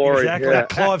all the glory. Exactly. Yeah.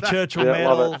 Clive Churchill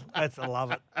medal. I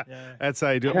love it. Yeah. That's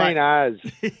how you do it, Keen mate.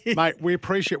 as. Mate, we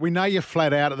appreciate. We know you're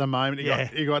flat out at the moment.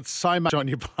 You got so much on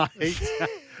your plate.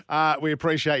 We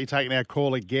appreciate you taking our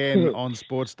call again on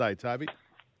Sports Day, Toby.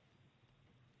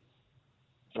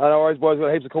 No worries, boys.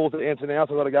 Got heaps of calls to answer now,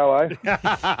 so I've got to go,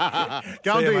 eh?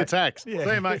 Go and do your tax. Yeah.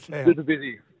 See you, mate. Super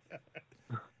busy.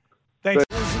 Thanks.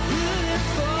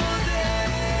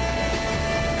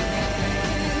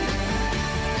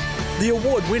 The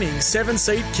award-winning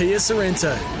 7-seat Kia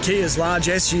Sorrento, Kia's large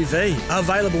SUV,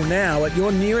 available now at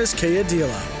your nearest Kia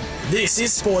dealer. This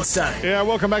is Sports Day. Yeah,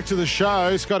 welcome back to the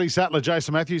show. Scotty Sattler,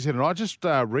 Jason Matthews here tonight. Just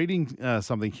reading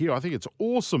something here. I think it's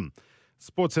awesome.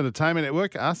 Sports Entertainment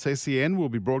Network, us, SEN, will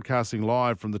be broadcasting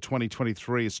live from the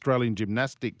 2023 Australian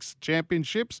Gymnastics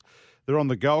Championships. They're on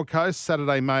the Gold Coast,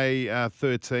 Saturday, May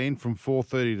 13 from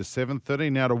 4:30 to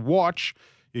 7:30. Now, to watch,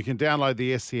 you can download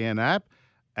the SEN app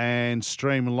and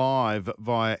stream live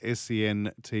via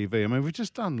SEN TV. I mean, we've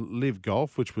just done Live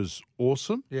Golf, which was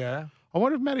awesome. Yeah. I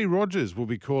wonder if Matty Rogers will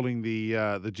be calling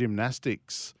the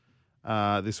gymnastics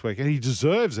this week, and he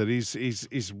deserves it.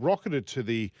 He's rocketed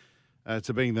to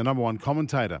to being the number one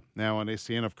commentator now on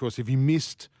SEN. Of course, if you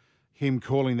missed him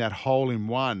calling that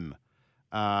hole-in-one,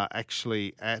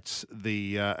 actually at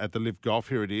the Live Golf,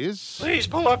 here it is. Please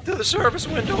pull up to the service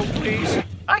window, please.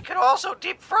 I could also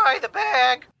deep fry the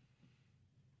bag.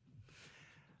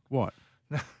 What?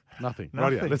 Nothing.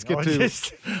 Nothing. Right, let's get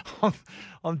to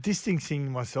I'm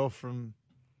distancing myself from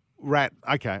Rat.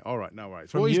 Okay, all right, no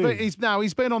worries. From Well, you. he's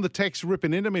been on the text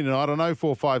ripping into me tonight on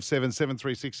 0457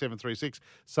 736 736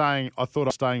 saying I thought I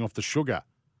was staying off the sugar.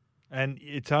 And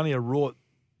it's only a rort,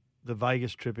 the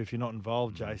Vegas trip, if you're not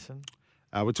involved, Jason.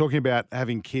 We're talking about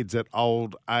having kids at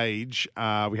old age.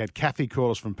 We had Kathy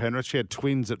call us from Penrith. She had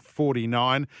twins at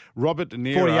 49. Robert De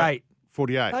Niro. 48.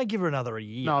 48. Don't give her another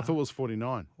year. No, I thought it was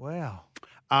 49. Wow.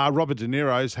 Robert De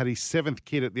Niro's had his 7th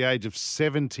kid at the age of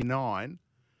 79.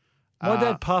 My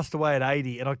dad passed away at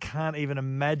 80, and I can't even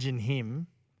imagine him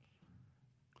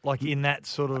like in that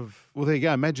sort of... Well, there you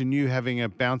go. Imagine you having a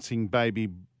bouncing baby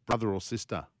brother or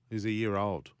sister who's a year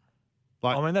old.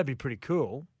 I mean, that'd be pretty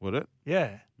cool. Would it?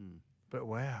 Yeah. But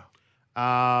wow.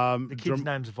 The kid's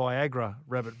name's Viagra,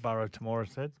 Rabbit Burrow tomorrow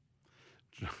said.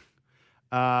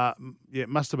 Yeah, it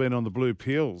must have been on the blue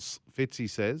pills, Fitzy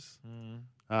says.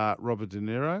 Robert De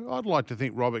Niro. I'd like to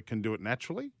think Robert can do it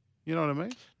naturally. You know what I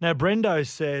mean? Now, Brendo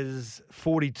says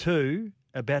 42,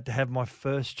 about to have my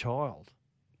first child.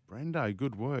 Brendo,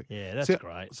 good work. Yeah, that's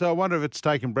great. So I wonder if it's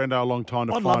taken Brendo a long time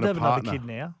to I'd find love to a have partner. another kid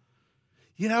now.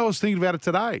 You know, I was thinking about it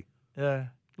today. Yeah.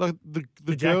 Like the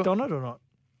Did girl. you act on it or not?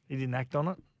 You didn't act on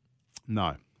it?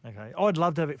 No. Okay. I'd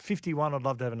love to have it. 51, I'd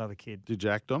love to have another kid. Did you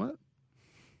act on it?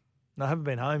 No, I haven't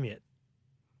been home yet.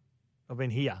 I've been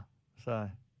here. So.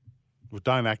 Well,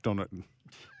 don't act on it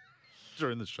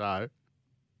during the show.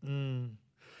 Mm.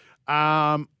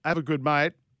 Have a good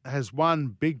mate. Has one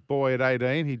big boy at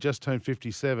 18. He just turned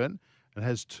 57 and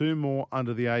has two more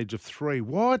under the age of 3.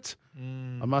 What?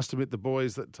 I must admit, the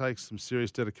boys, that takes some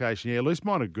serious dedication. Yeah, at least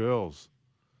mine are girls.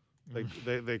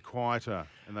 They're quieter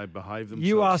and they behave themselves.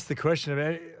 You asked the question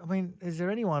about, I mean, is there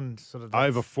anyone sort of...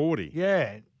 Over 40.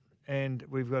 Yeah. And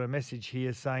we've got a message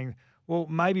here saying, well,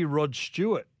 maybe Rod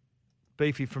Stewart,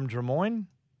 Beefy from Drummoyne.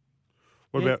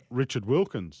 What about Richard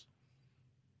Wilkins?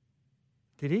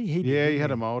 Did he? He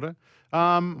had him older.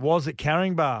 Was at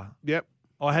Carringbar. Yep.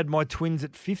 I had my twins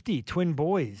at 50, twin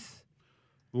boys.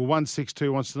 Well,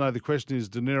 162 wants to know, the question is,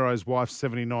 De Niro's wife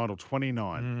 79 or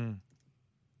 29?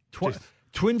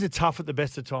 Twins are tough at the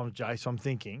best of times, Jay, so I'm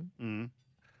thinking. You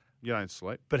don't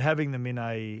sleep. But having them in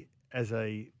a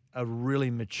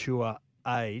really mature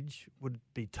age would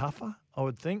be tougher, I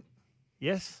would think.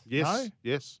 Yes? Yes. No?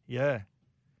 Yes. Yeah.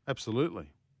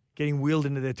 Absolutely. Getting wheeled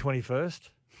into their 21st.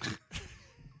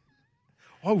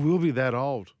 I will be that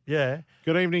old. Yeah.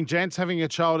 Good evening, gents. Having a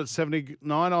child at 79.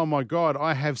 Oh, my God.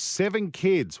 I have 7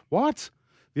 kids. What?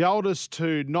 The oldest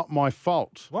two, not my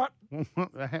fault. What?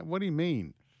 What do you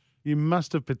mean? You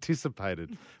must have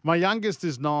participated. My youngest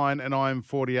is 9 and I am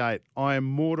 48. I am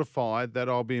mortified that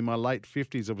I'll be in my late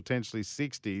 50s or potentially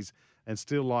 60s and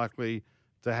still likely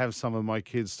to have some of my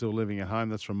kids still living at home.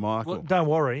 That's from Michael. Well, don't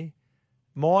worry.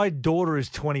 My daughter is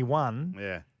 21.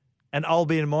 Yeah. And I'll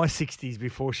be in my 60s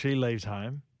before she leaves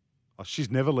home. Oh, she's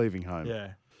never leaving home.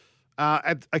 Yeah.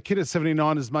 A kid at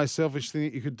 79 is the most selfish thing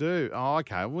that you could do. Oh,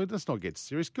 okay. Well, let's not get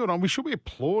serious. Good on. We should be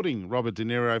applauding Robert De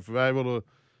Niro for being able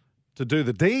to do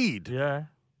the deed. Yeah.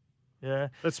 Yeah.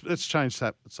 Let's change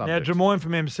that subject. Now, Drummoyne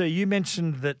from MC, you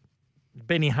mentioned that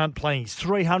Benny Hunt playing his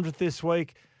 300th this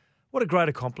week. What a great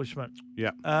accomplishment.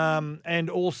 Yeah. And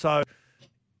also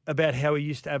about how he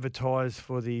used to advertise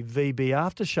for the VB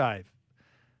aftershave.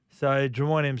 So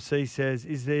Drummoyne MC says,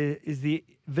 is the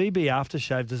VB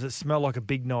aftershave, does it smell like a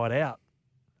big night out?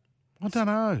 I don't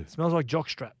know. It smells like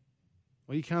jockstrap.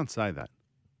 Well, you can't say that.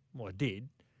 Well, it did.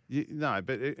 No,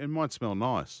 but it might smell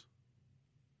nice.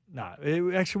 No,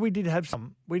 actually, we did have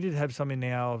some. We did have some in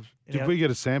our. Did we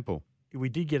get a sample? We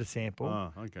did get a sample.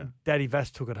 Oh, okay. Daddy Vass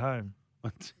took it home.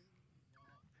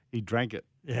 He drank it.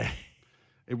 Yeah.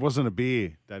 It wasn't a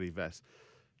beer, Daddy Vass.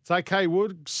 It's okay,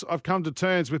 Woods. I've come to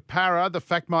terms with Para. The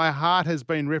fact my heart has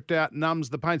been ripped out numbs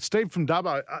the pain. Steve from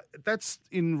Dubbo, that's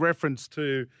in reference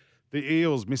to the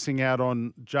Eels missing out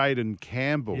on Jaden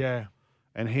Campbell. Yeah.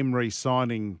 And him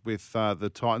re-signing with the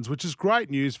Titans, which is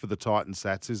great news for the Titans,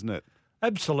 Sats, isn't it?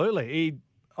 Absolutely.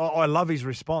 I love his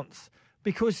response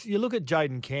because you look at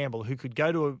Jaden Campbell, who could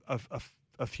go to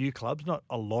a few clubs, not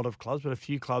a lot of clubs, but a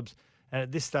few clubs, and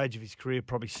at this stage of his career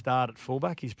probably start at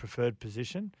fullback, his preferred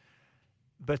position.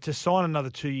 But to sign another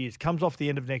 2 years, comes off the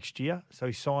end of next year, so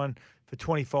he signed for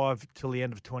 25 till the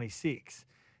end of 26.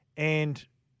 And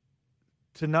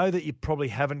to know that you probably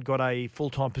haven't got a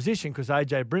full-time position because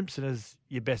AJ Brimson is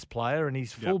your best player and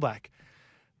he's fullback. Yep.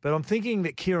 But I'm thinking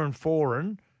that Kieran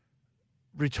Foran,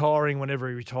 retiring whenever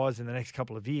he retires in the next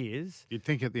couple of years. You'd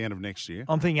think at the end of next year.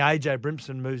 I'm thinking AJ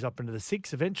Brimson moves up into the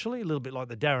 6 eventually, a little bit like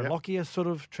the Darren Lockyer sort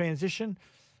of transition.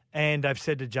 And they've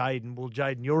said to Jaden, well,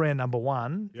 Jaden, you're our number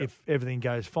one if everything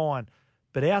goes fine.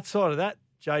 But outside of that,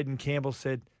 Jaden Campbell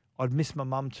said, I'd miss my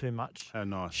mum too much. How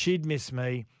nice. She'd miss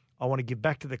me. I want to give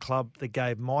back to the club that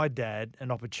gave my dad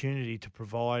an opportunity to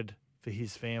provide for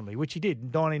his family, which he did.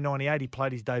 In 1998, he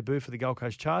played his debut for the Gold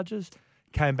Coast Chargers,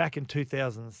 came back in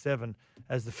 2007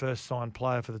 as the first signed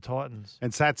player for the Titans.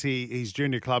 And Satsy, his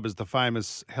junior club is the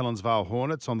famous Helensvale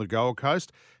Hornets on the Gold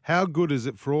Coast. How good is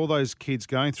it for all those kids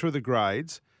going through the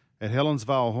grades at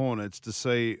Helensvale Hornets to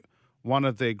see one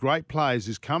of their great players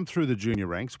who's come through the junior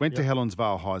ranks, went to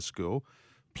Helensvale High School,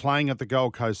 playing at the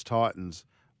Gold Coast Titans?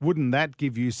 Wouldn't that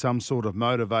give you some sort of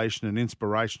motivation and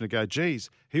inspiration to go, geez,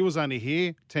 he was only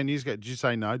here 10 years ago. Did you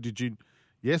say no? Did you?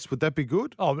 Yes. Would that be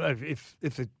good? Oh, if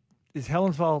it is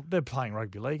Helensvale, they're playing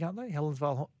rugby league, aren't they?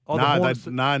 Helensvale. Oh,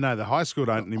 no, the high school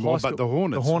don't anymore, but the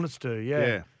Hornets. The Hornets do,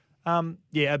 yeah.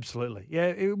 Yeah, absolutely. Yeah,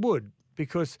 it would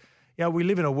because we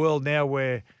live in a world now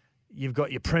where you've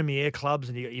got your premier clubs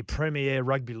and you've got your premier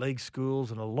rugby league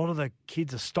schools, and a lot of the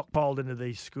kids are stockpiled into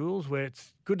these schools where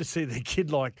it's good to see the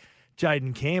kid like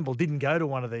Jaden Campbell didn't go to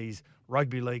one of these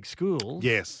rugby league schools.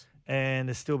 Yes. And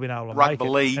has still been able to Rugby make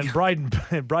it. league.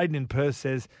 And Braden in Perth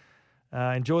says,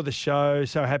 enjoy the show.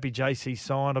 So happy JC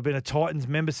signed. I've been a Titans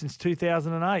member since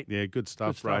 2008. Yeah, good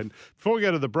stuff, Braden. Before we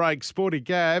go to the break, Sporty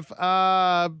Gav,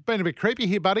 been a bit creepy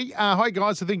here, buddy. Hi,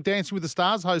 guys. I think Dancing with the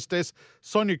Stars hostess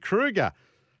Sonia Kruger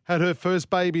had her first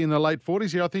baby in the late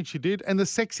 40s. Yeah, I think she did. And the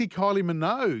sexy Kylie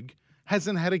Minogue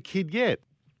hasn't had a kid yet.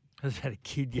 Hasn't had a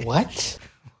kid yet. What?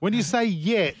 When you say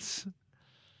yet,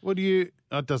 what do you...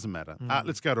 Oh, it doesn't matter.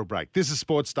 Let's go to a break. This is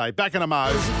Sports Day. Back in a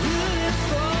mo.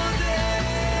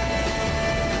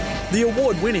 The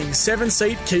award-winning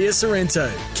 7-seat Kia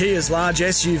Sorrento, Kia's large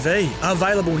SUV,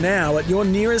 available now at your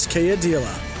nearest Kia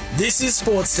dealer. This is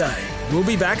Sports Day. We'll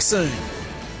be back soon.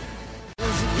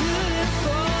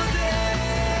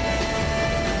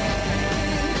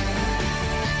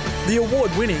 The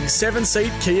award-winning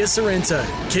 7-seat Kia Sorrento,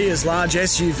 Kia's large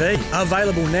SUV,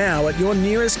 available now at your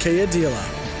nearest Kia dealer.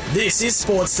 This is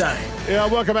Sports Day. Yeah,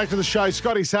 welcome back to the show.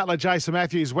 Scotty Sattler, Jason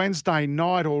Matthews. Wednesday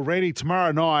night already.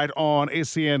 Tomorrow night on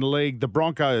SEN League, the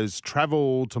Broncos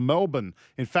travel to Melbourne.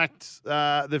 In fact,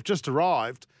 they've just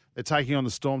arrived. They're taking on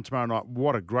the Storm tomorrow night.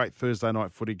 What a great Thursday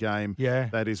night footy game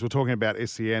that is. We're talking about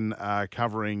SEN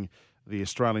covering the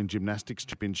Australian Gymnastics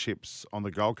Championships on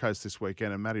the Gold Coast this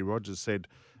weekend. And Matty Rogers said,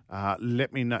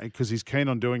 let me know, because he's keen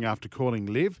on doing after calling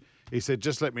Liv. He said,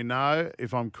 just let me know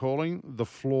if I'm calling the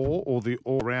floor or the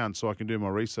all-round so I can do my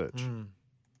research.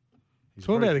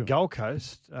 Talking about the Gold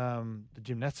Coast, the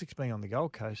gymnastics being on the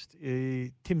Gold Coast,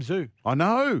 Tim Zhu. I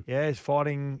know. Yeah, he's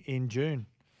fighting in June.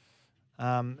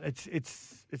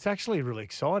 It's actually really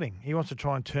exciting. He wants to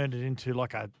try and turn it into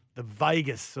like the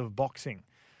Vegas of boxing.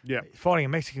 Yeah. He's fighting a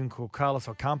Mexican called Carlos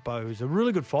Ocampo, who's a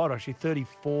really good fighter, actually,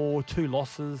 34, 2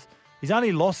 losses. His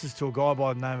only losses to a guy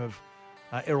by the name of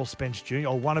Errol Spence Jr.,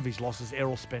 or one of his losses,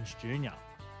 Errol Spence Jr.,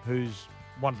 who's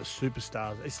one of the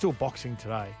superstars. He's still boxing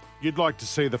today. You'd like to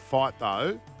see the fight,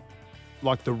 though,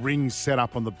 like the rings set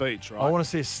up on the beach, right? I want to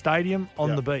see a stadium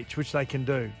on the beach, which they can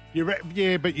do.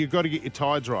 Yeah, but you've got to get your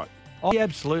tides right. Oh, yeah,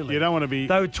 absolutely. You don't want to be...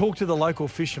 They would talk to the local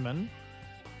fishermen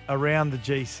around the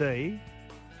GC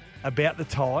about the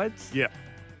tides. Yeah.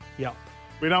 Yeah.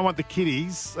 We don't want the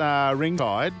kiddies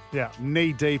ringside,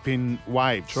 knee-deep in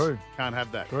waves. True. Can't have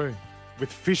that. True.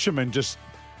 With fishermen just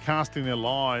casting their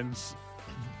lines,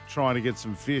 trying to get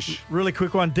some fish. Really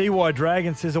quick one. DY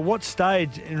Dragon says, at what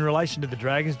stage in relation to the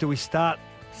Dragons do we start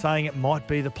saying it might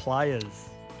be the players?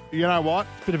 You know what?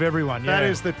 It's a bit of everyone, yeah. That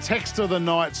is the text of the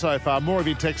night so far. More of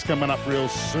your texts coming up real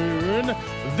soon.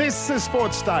 This is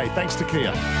Sports Day, thanks to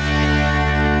Kia.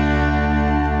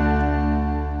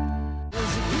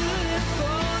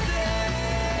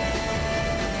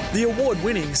 The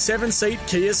award-winning 7-seat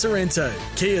Kia Sorrento,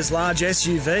 Kia's large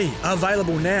SUV,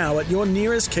 available now at your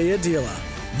nearest Kia dealer.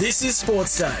 This is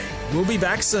Sports Day. We'll be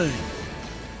back soon.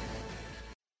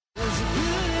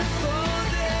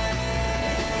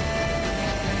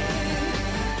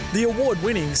 The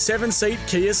award-winning 7-seat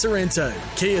Kia Sorrento,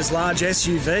 Kia's large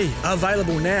SUV,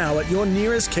 available now at your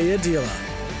nearest Kia dealer.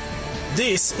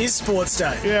 This is Sports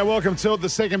Day. Yeah, welcome to the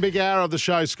second big hour of the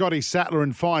show. Scotty Sattler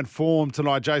in fine form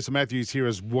tonight. Jason Matthews here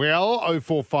as well.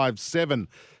 0457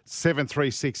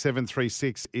 736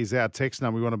 736 is our text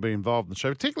number. We want to be involved in the show,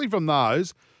 particularly from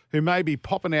those who may be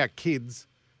popping out kids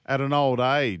at an old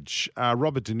age.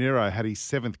 Robert De Niro had his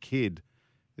 7th kid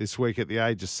this week at the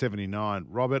age of 79.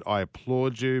 Robert, I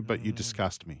applaud you, but you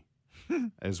disgust me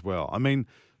as well. I mean,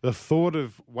 the thought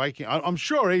of waking... I'm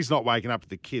sure he's not waking up to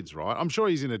the kids, right? I'm sure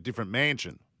he's in a different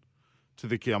mansion to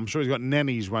the kid. I'm sure he's got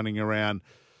nannies running around,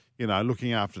 you know,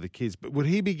 looking after the kids. But would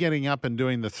he be getting up and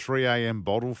doing the 3 a.m.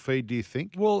 bottle feed, do you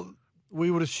think? Well, we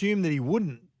would assume that he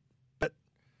wouldn't. But,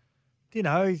 you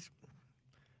know,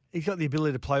 he's got the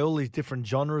ability to play all these different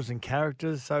genres and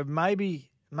characters. So maybe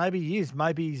he is.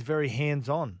 Maybe he's very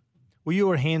hands-on. Were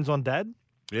you a hands-on dad?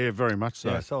 Yeah, very much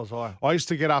so. Yeah, so was I. I used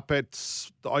to get up at...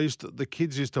 the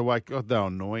kids used to wake... God, they were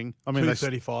annoying. I mean,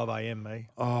 2:35 a.m. me.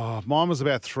 Oh, mine was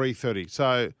about 3:30.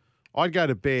 So I'd go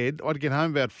to bed. I'd get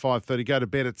home about 5:30, go to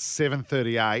bed at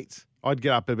 7:38. I'd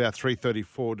get up at about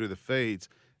 3:34, do the feeds.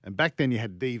 And back then you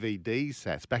had DVD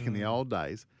sats, back in the old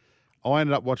days. I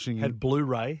ended up watching... Had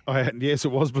Blu-ray. Yes,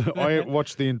 it was. I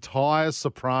watched the entire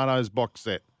Sopranos box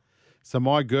set. So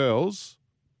my girls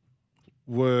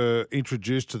were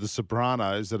introduced to The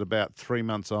Sopranos at about 3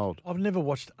 months old. I've never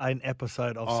watched an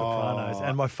episode of Sopranos,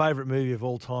 and my favourite movie of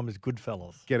all time is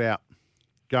Goodfellas. Get out.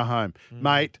 Go home.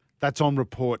 Mate, that's on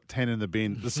report, 10 in the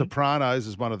bin. The Sopranos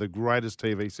is one of the greatest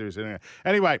TV series anyway.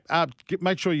 Anyway,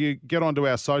 make sure you get onto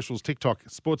our socials, TikTok,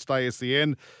 Sportsday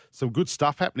SEN. Some good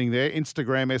stuff happening there.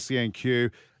 Instagram,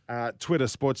 SENQ. Twitter,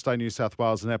 Sportsday New South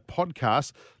Wales, and our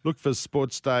podcast. Look for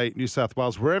Sportsday New South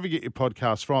Wales, wherever you get your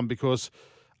podcast from, because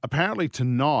apparently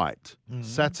tonight,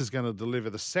 Sats is going to deliver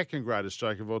the second greatest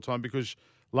joke of all time, because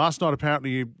last night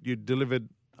apparently you delivered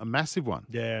a massive one.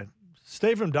 Yeah.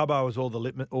 Steve from Dubbo was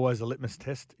always the litmus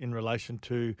test in relation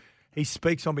to, he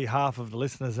speaks on behalf of the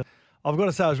listeners. And I've got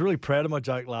to say, I was really proud of my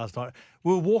joke last night.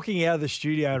 We were walking out of the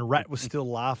studio and Rat was still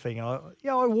laughing. I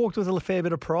walked with a fair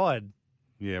bit of pride.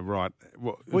 Yeah, right.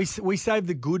 We save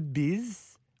the good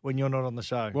biz when you're not on the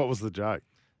show. What was the joke?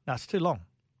 No, it's too long.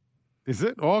 Is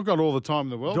it? Oh, I've got all the time in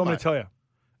the world, Do you want me mate. to tell you?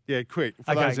 Yeah, quick.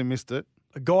 For those who missed it.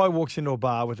 A guy walks into a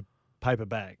bar with a paper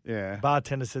bag. Yeah.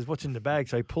 Bartender says, "What's in the bag?"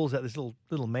 So he pulls out this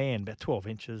little man, about 12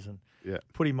 inches, and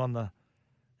put him on the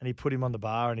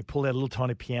bar, and he pulled out a little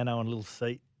tiny piano and a little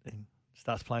seat and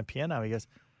starts playing piano. He goes,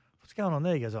 "What's going on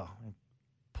there?" He goes, "Oh," he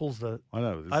pulls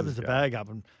opens the bag up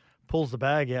and pulls the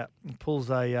bag out and pulls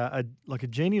a like a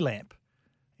genie lamp.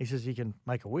 He says, "You can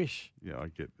make a wish." Yeah, I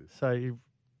get this. So he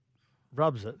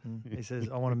rubs it and he says,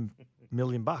 "I want $1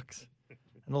 million."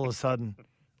 And all of a sudden,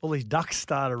 all these ducks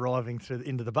start arriving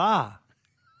into the bar.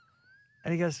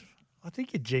 And he goes, "I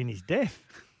think your genie's deaf.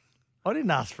 I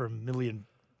didn't ask for $1 million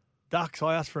ducks.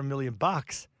 I asked for $1 million."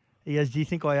 He goes, "Do you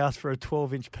think I asked for a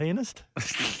 12-inch pianist?"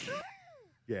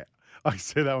 Yeah. I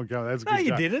see that one coming. That's a No, good you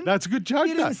joke. didn't. That's a good joke,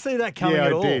 You didn't see that coming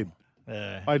at all. I did.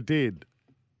 Yeah. I did.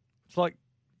 It's like,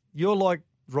 you're like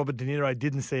Robert De Niro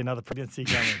didn't see another pregnancy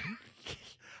coming.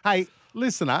 Hey,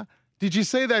 listener, did you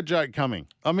see that joke coming?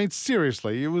 I mean,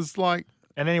 seriously, it was like...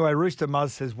 And anyway, Rooster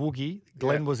Muzz says, "Woogie,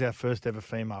 Glenn was our first ever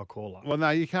female caller." Well, no,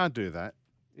 you can't do that.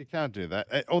 You can't do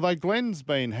that. Although Glenn's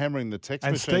been hammering the text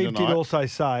And machine Steve tonight. did also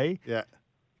say,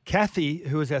 Kathy,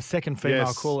 who was our second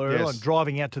female caller earlier,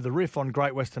 driving out to the Riff on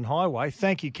Great Western Highway.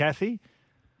 Thank you, Kathy.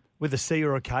 With a C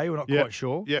or a K, we're not quite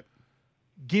sure. Yep.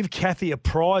 Give Kathy a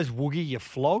prize, Woogie, you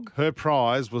flog. Her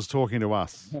prize was talking to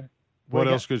us. What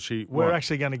else could she We're want?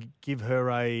 actually going to give her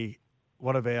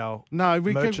one of our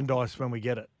merchandise when we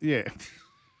get it. Yeah.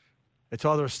 It's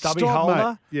either a stubby Stop, holder,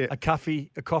 mate. Yeah. a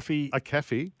coffee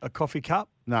cup,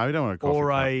 No, we don't want a coffee or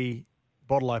cup. a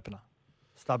bottle opener,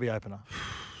 stubby opener.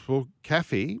 Well,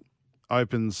 Kathy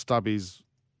opens stubbies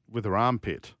with her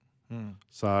armpit.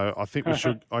 So I think we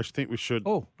should.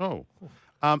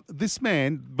 This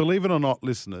man, believe it or not,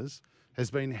 listeners,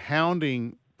 has been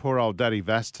hounding poor old Daddy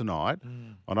Vass tonight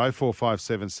on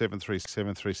 0457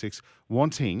 737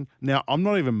 wanting. Now, I'm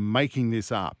not even making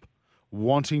this up.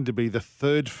 Wanting to be the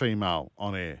third female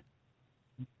on air.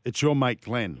 It's your mate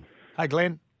Glenn. Hey,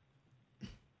 Glenn.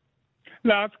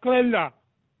 No, it's Glenda.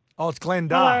 Oh, it's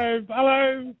Glenda.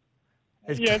 Hello.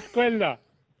 It's Glenda.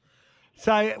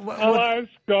 So, hello,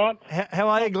 Scott. How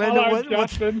are you, Glenda? Hello,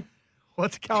 Justin.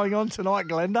 What's going on tonight,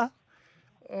 Glenda?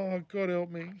 Oh, God help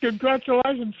me.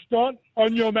 Congratulations, Scott,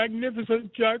 on your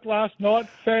magnificent joke last night.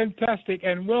 Fantastic.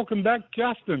 And welcome back,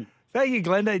 Justin. Thank you,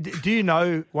 Glenda. Do you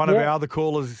know one of our other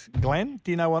callers, Glenn?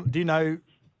 Do you know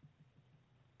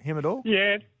him at all?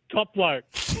 Yeah, top bloke.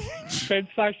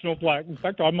 Sensational bloke. In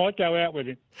fact, I might go out with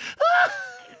him.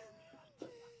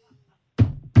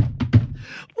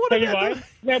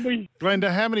 Anyway,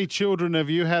 Glenda, how many children have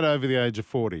you had over the age of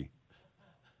 40?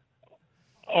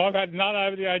 I've had none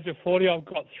over the age of 40. I've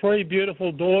got 3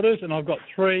 beautiful daughters and I've got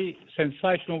 3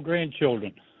 sensational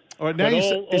grandchildren. All right, now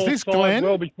is this all Glenn?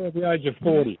 Well before the age of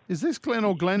 40. Is this Glenn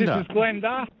or Glenda? This is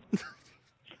Glenda.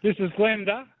 This is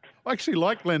Glenda. I actually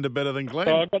like Glenda better than Glenn.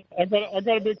 So I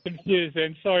got a bit confused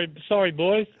then. Sorry,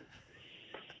 boys.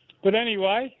 But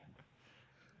anyway,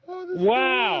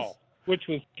 wow, which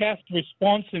was Kath's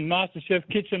response in MasterChef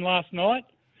Kitchen last night.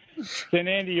 Then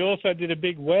Andy also did a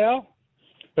big wow.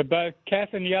 But both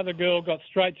Kath and the other girl got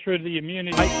straight through to the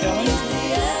immunity challenge.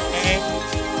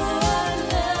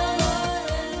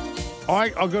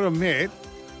 I've got to admit,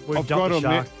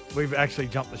 We've actually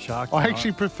jumped the shark. I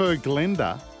actually prefer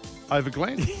Glenda over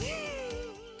Glenn.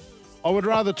 I would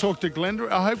rather talk to Glenda.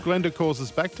 I hope Glenda calls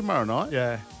us back tomorrow night.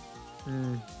 Yeah.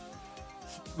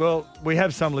 Well, we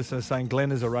have some listeners saying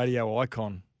Glenn is a radio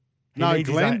icon.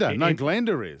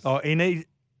 Glenda is. Oh,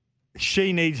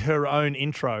 she needs her own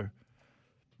intro.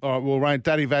 All right, well,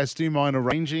 Daddy Vass, do you mind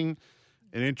arranging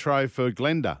an intro for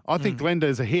Glenda? I think Glenda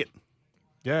is a hit.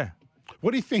 Yeah.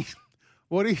 What do you think?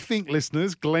 What do you think,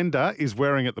 listeners, Glenda is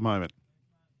wearing at the moment?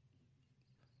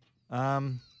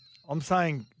 I'm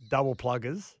saying double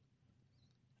pluggers,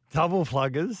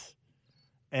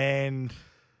 and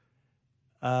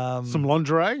some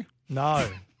lingerie. No,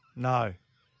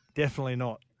 definitely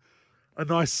not. A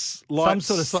nice light,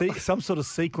 some sort of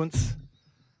sequence.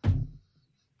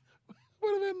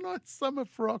 What about a nice summer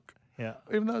frock? Yeah,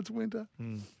 even though it's winter.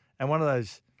 And one of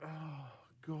those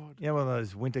God. Yeah, one of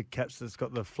those winter caps that's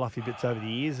got the fluffy bits over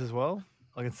the ears as well.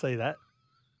 I can see that.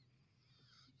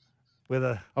 With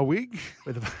a wig?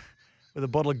 With a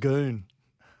bottle of goon.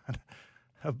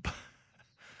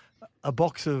 a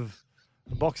box of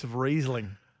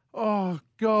Riesling. Oh,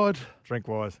 God.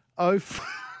 Drink-wise.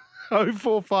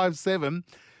 0457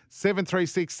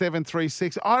 736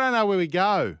 736. I don't know where we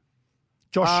go.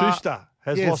 Josh Schuster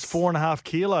has lost 4.5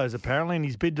 kilos, apparently, in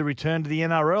his bid to return to the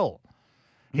NRL.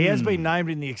 He has been named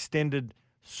in the extended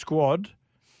squad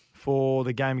for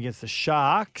the game against the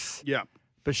Sharks. Yeah.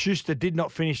 But Schuster did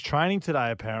not finish training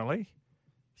today, apparently.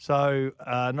 So,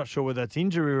 not sure whether that's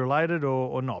injury-related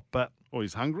or not. But or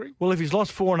he's hungry? Well, if he's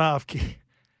lost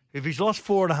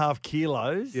 4.5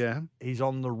 kilos, he's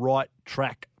on the right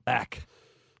track back.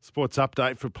 Sports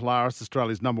update for Polaris,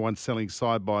 Australia's #1 selling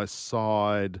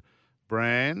side-by-side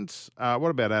brand. What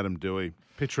about Adam Dewey?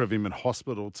 Picture of him in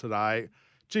hospital today.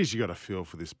 Geez, you got a feel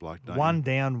for this bloke, don't you? One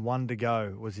down, one to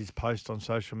go was his post on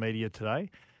social media today.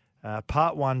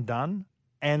 Part 1 done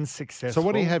and successful. So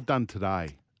what do you have done today?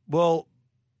 Well,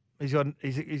 he's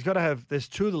got to have. There's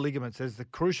 2 of the ligaments. There's the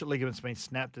cruciate ligament's been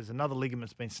snapped. There's another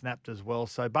ligament's been snapped as well.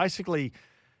 So basically,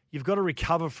 you've got to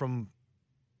recover from.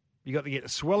 You got to get the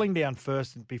swelling down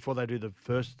first before they do the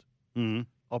first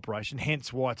operation.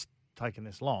 Hence why it's taken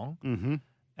this long. Mm-hmm.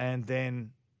 And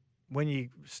then when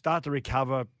you start to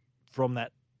recover from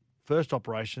that first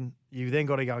operation, you then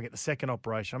got to go and get the second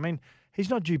operation. I mean, he's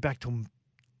not due back till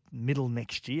middle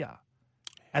next year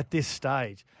at this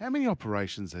stage. How many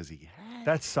operations has he had?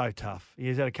 That's so tough.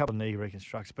 He's had a couple of knee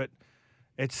reconstructs, but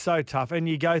it's so tough. And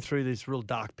you go through this real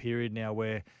dark period now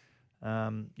where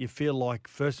you feel like,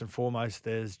 first and foremost,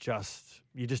 you're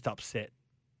just upset.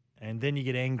 And then you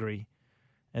get angry.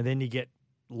 And then you get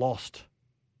lost.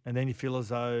 And then you feel as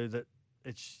though that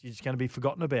it's going to be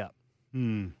forgotten about.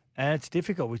 Mm. And it's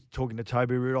difficult. We were talking to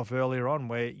Toby Rudolph earlier on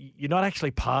where you're not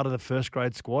actually part of the first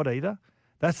grade squad either.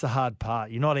 That's the hard part.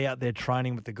 You're not out there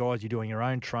training with the guys. You're doing your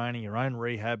own training, your own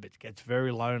rehab. It gets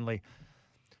very lonely.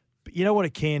 But you know what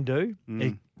it can do?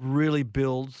 It really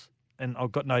builds, and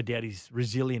I've got no doubt he's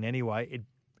resilient anyway,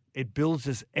 it builds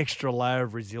this extra layer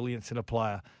of resilience in a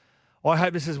player. I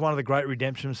hope this is one of the great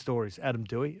redemption stories, Adam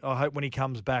Dewey. I hope when he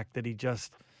comes back that he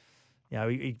just,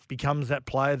 he becomes that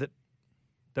player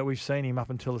that we've seen him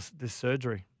up until this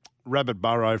surgery. Rabbit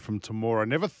Burrow from Temora.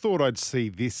 Never thought I'd see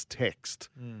this text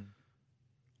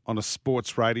on a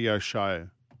sports radio show,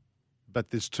 but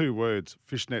there's 2 words,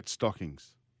 fishnet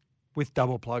stockings. With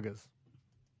double pluggers.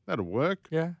 That'll work.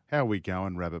 Yeah. How are we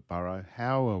going, Rabbit Burrow?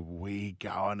 How are we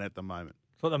going at the moment?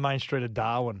 It's like the main street of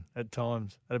Darwin at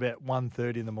times, at about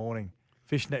 1:30 in the morning.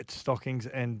 Fishnet stockings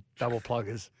and double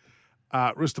pluggers.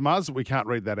 Rooster Muzz, we can't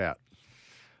read that out.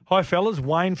 Hi, fellas.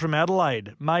 Wayne from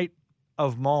Adelaide. Mate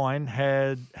of mine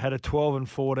had a 12 and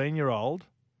 14-year-old.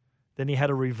 Then he had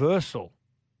a reversal.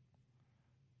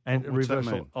 And What's that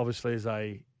reversal, mean? obviously, is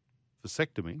a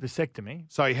vasectomy.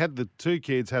 So he had the 2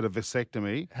 kids had a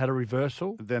vasectomy. Had a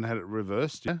reversal. Then had it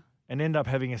reversed, yeah. And ended up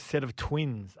having a set of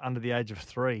twins under the age of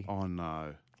 3. Oh,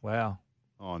 no. Wow.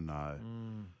 Oh, no.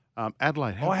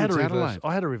 Adelaide. I had a reversal. Adelaide?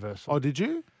 I had a reversal. Oh, did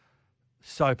you?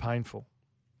 So painful.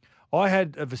 I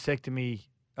had a vasectomy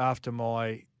after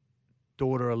my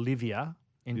daughter Olivia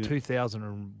in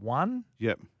 2001.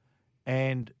 Yep.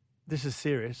 And this is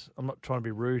serious. I'm not trying to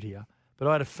be rude here. But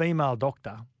I had a female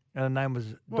doctor, and her name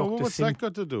was Dr. What's that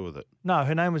got to do with it? No,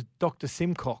 her name was Dr.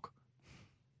 Simcock.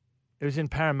 It was in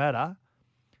Parramatta,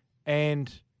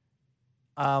 and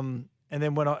then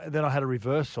I had a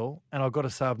reversal, and I've got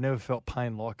to say I've never felt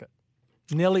pain like it.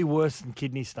 Nearly worse than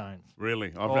kidney stones.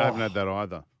 Really, I haven't had that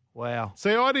either. Wow.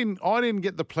 See, I didn't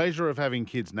get the pleasure of having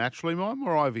kids naturally. Mine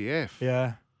were IVF.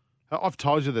 Yeah. I've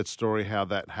told you that story, how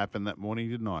that happened that morning,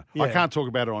 didn't I? Yeah. I can't talk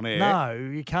about it on air. No,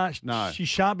 you can't. No. You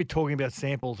shan't be talking about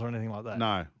samples or anything like that.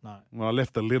 No. No. Well, I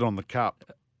left the lid on the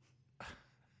cup.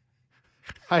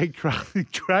 Hey,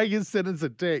 Craig has sent us a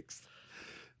text.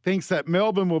 Thinks that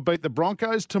Melbourne will beat the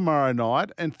Broncos tomorrow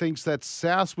night and thinks that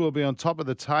South will be on top of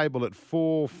the table at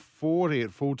 4:40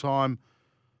 at full time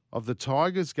of the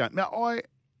Tigers game. Now,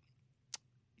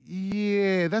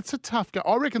 that's a tough game.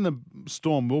 I reckon the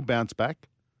Storm will bounce back.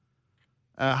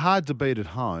 Hard to beat at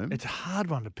home. It's a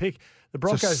hard one to pick. The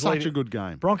Broncos such a good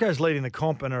game. Broncos leading the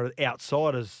comp and are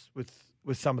outsiders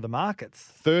with some of the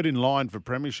markets. 3rd in line for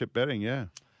premiership betting, yeah.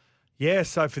 Yeah,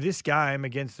 so for this game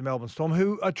against the Melbourne Storm,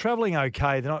 who are travelling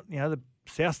okay, they're not. The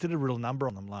South did a real number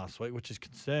on them last week, which is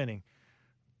concerning.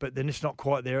 But they're just not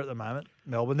quite there at the moment.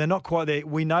 Melbourne, they're not quite there.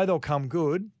 We know they'll come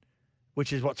good,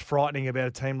 which is what's frightening about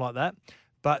a team like that.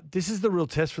 But this is the real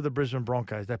test for the Brisbane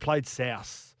Broncos. They played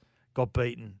South, got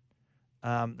beaten.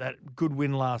 that good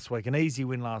win last week, an easy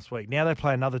win last week. Now they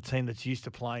play another team that's used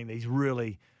to playing these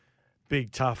really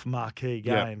big, tough, marquee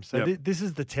games. So this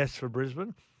is the test for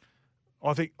Brisbane.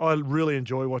 I think I really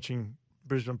enjoy watching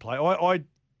Brisbane play.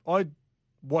 I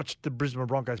watched the Brisbane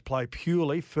Broncos play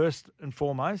purely, first and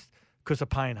foremost, because of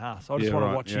Payne Haas. I just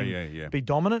want to watch him be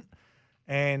dominant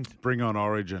and bring on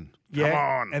Origin. Yeah, Come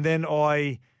on. and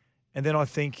then I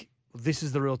think this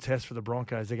is the real test for the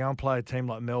Broncos. They're going to play a team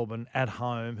like Melbourne at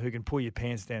home who can pull your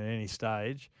pants down at any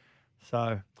stage.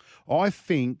 So I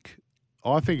think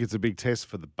it's a big test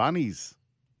for the Bunnies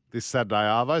this Saturday,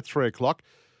 Arvo, 3:00.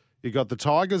 You've got the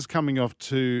Tigers coming off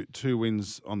two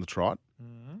wins on the trot.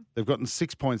 Mm-hmm. They've gotten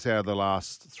 6 points out of the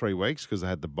last 3 weeks because they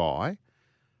had the bye.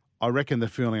 I reckon they're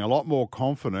feeling a lot more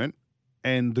confident.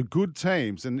 And the good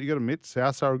teams, and you got to admit,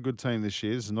 South are a good team this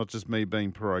year. This is not just me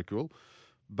being parochial,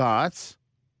 but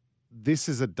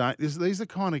these are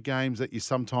kind of games that you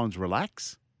sometimes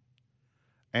relax.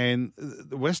 And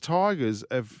the West Tigers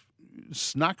have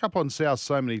snuck up on South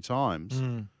so many times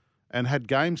and had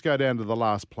games go down to the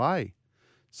last play.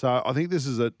 So I think this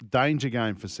is a danger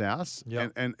game for South.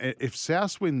 Yep. And if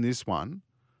South win this one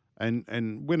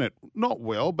and win it, not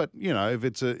well, but, if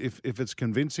it's a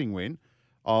convincing win,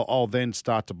 I'll then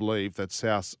start to believe that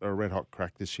South are a red-hot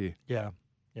crack this year. Yeah.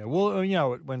 Well,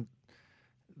 when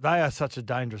they are such a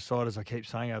dangerous side, as I keep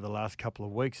saying over the last couple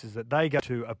of weeks, is that they go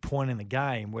to a point in the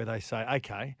game where they say,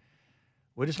 okay,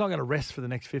 we're just not going to rest for the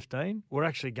next 15. We're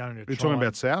actually going to You're talking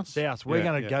about South? South. We're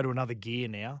going to go to another gear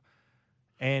now.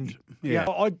 And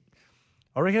I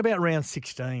reckon about round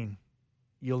 16,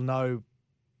 you'll know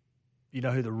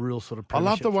who the real sort of I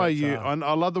love the way are.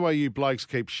 I love the way you blokes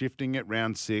keep shifting it.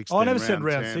 Round 6. I never said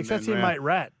round 10, 6. That's your mate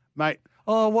Rat. Mate.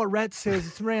 Oh, what Rat says?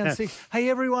 It's round 6. Hey,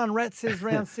 everyone, Rat says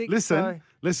round 6.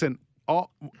 Listen.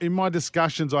 In my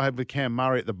discussions I had with Cam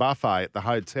Murray at the buffet at the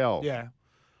hotel. Yeah.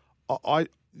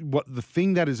 The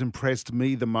thing that has impressed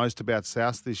me the most about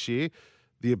South this year,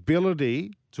 the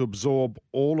ability to absorb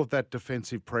all of that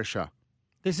defensive pressure.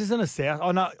 This isn't a South.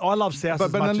 I know. I love South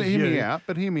as much as you.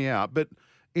 Hear me out. But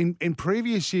in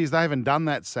previous years, they haven't done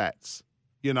that, Sats.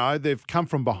 They've come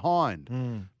from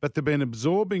behind, but they've been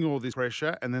absorbing all this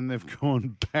pressure, and then they've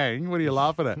gone bang. What are you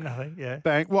laughing at? Nothing. Yeah.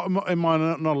 Bang. What am I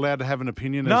not allowed to have an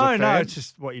opinion? As a fan? No. It's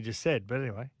just what you just said. But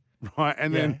anyway. Right,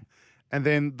 and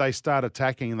then they start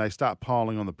attacking and they start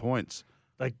piling on the points.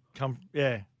 They come.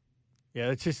 Yeah.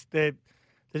 It's just they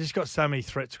just got so many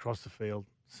threats across the field.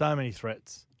 So many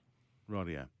threats.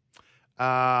 Rightio.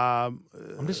 I'm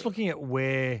just looking at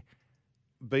where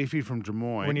Beefy from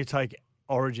Drummoyne. When you take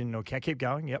Origin or keep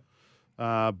going, yep.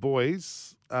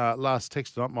 Boys, last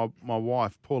text tonight, my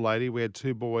wife, poor lady, we had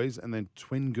 2 boys and then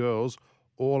twin girls,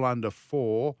 all under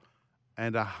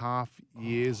 4.5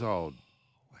 years old.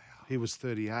 Wow. He was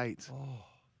 38. Oh.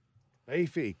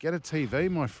 Beefy, get a TV,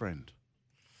 my friend.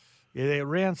 Yeah,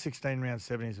 round 16, round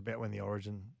 17 is about when the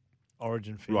Origin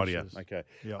finishes. Rightio, okay.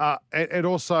 Yep. And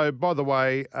also, by the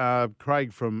way,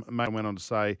 Craig from Maine went on to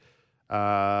say,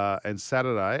 on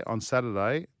Saturday,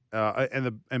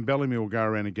 and Bellamy will go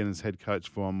around again as head coach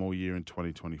for one more year in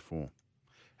 2024.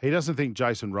 He doesn't think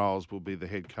Jason Rolls will be the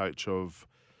head coach of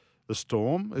the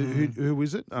Storm. Who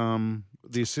is it?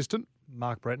 The assistant?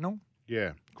 Mark Bretnell.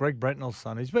 Yeah. Greg Bretnell's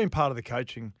son. He's been part of the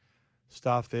coaching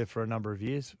staff there for a number of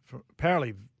years.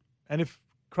 Apparently, and if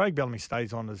Craig Bellamy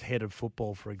stays on as head of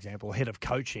football, for example, head of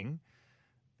coaching,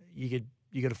 you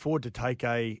could afford to take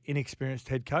a inexperienced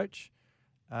head coach,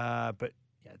 but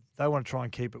they want to try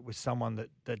and keep it with someone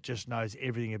that just knows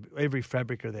everything, every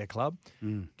fabric of their club.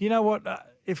 Do you know what?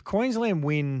 If Queensland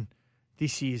win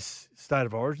this year's State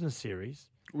of Origin series,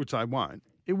 which they won't,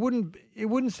 it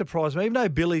wouldn't surprise me. Even though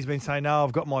Billy's been saying, "No,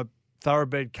 I've got my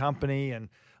thoroughbred company and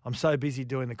I'm so busy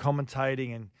doing the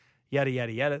commentating and yada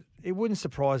yada yada," it wouldn't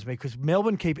surprise me because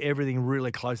Melbourne keep everything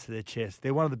really close to their chest.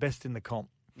 They're one of the best in the comp.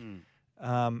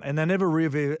 And they never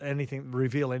reveal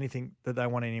anything that they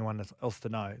want anyone else to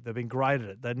know. They've been great at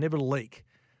it. They never leak.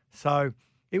 So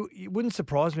it wouldn't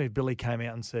surprise me if Billy came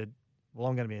out and said, well,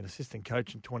 I'm going to be an assistant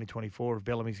coach in 2024 if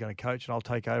Bellamy's going to coach and I'll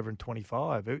take over in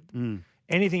 25.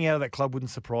 Anything out of that club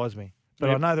wouldn't surprise me. But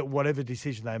I know that whatever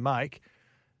decision they make,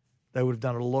 they would have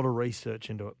done a lot of research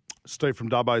into it. Steve from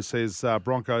Dubbo says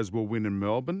Broncos will win in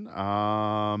Melbourne.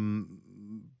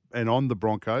 And on the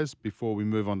Broncos, before we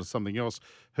move on to something else,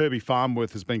 Herbie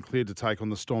Farnworth has been cleared to take on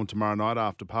the Storm tomorrow night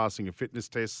after passing a fitness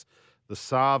test. The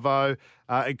Savo.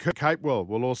 And Kurt Capewell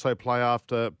will also play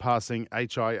after passing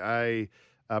HIA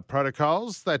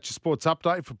protocols. That's your sports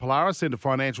update for Polaris. Into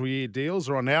financial year deals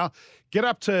are on now. Get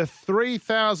up to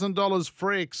 $3,000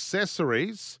 free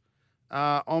accessories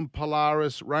on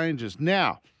Polaris ranges.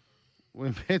 Now,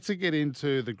 we're meant to get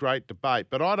into the great debate,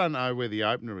 but I don't know where the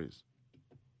opener is.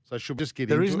 So should we just get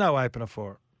into it? There is no opener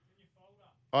for it.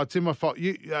 Oh, it's in my folder.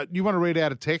 You want to read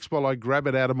out a text while I grab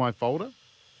it out of my folder?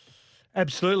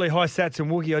 Absolutely. Hi, Sats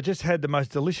and Wookie. I just had the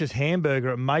most delicious hamburger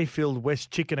at Mayfield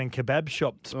West Chicken and Kebab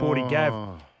Shop, Sporty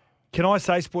Gav. Can I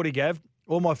say, Sporty Gav,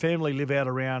 all my family live out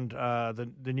around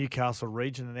the Newcastle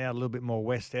region and out a little bit more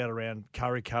west, out around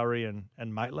Curry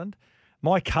and Maitland.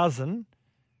 My cousin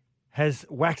has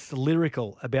waxed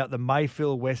lyrical about the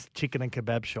Mayfield West Chicken and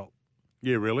Kebab Shop.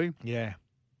 Yeah, really? Yeah.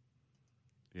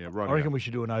 Yeah, right. I reckon we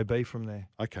should do an OB from there.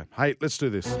 Okay. Hey, let's do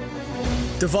this.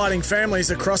 Dividing families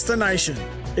across the nation.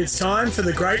 It's time for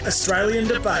the Great Australian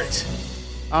Debate.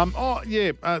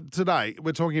 Today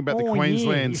we're talking about the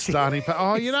Queensland starting.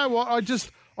 You know what?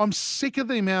 I'm sick of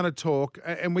the amount of talk,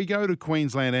 and we go to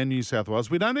Queensland and New South Wales.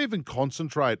 We don't even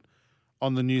concentrate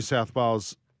on the New South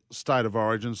Wales state of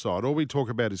origin side. All we talk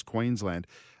about is Queensland.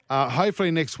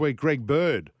 Hopefully next week, Greg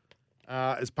Bird,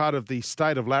 as part of the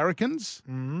state of larrikins,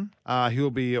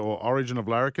 he'll be, or origin of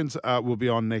larrikins, will be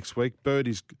on next week. Bird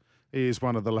is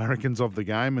one of the larrikins of the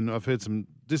game, and I've heard some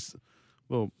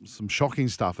shocking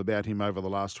stuff about him over the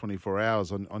last 24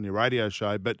 hours on your radio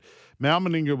show. But Mal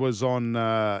Meninga was on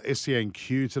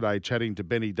SCNQ today chatting to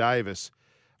Benny Davis.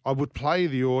 I would play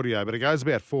the audio, but it goes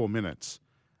about 4 minutes.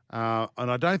 And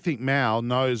I don't think Mal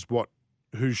knows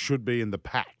who should be in the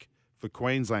pack for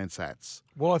Queensland Sats.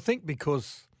 Well, I think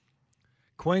because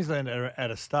Queensland are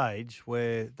at a stage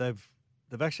where they've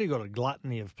actually got a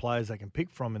gluttony of players they can pick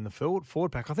from in the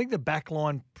forward pack. I think the back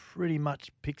line pretty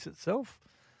much picks itself,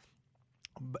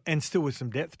 and still with some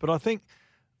depth. But I think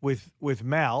with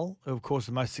Mal, of course,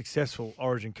 the most successful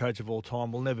Origin coach of all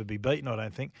time, will never be beaten, I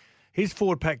don't think. His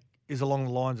forward pack is along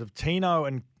the lines of Tino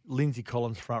and Lindsay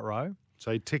Collins front row.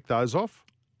 So you tick those off?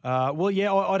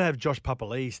 I'd have Josh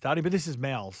Papali'i starting, but this is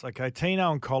Mal's. Okay,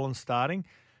 Tino and Collins starting.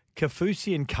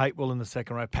 Kafusi and Catewell in the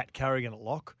second row. Pat Carrigan at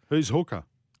lock. Who's hooker?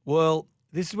 Well,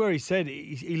 this is where he said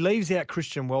he leaves out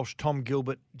Christian Welsh, Tom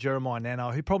Gilbert, Jeremiah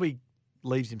Nano, who probably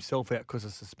leaves himself out because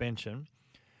of suspension.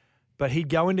 But he'd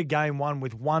go into game one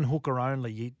with one hooker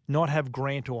only. You'd not have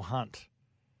Grant or Hunt.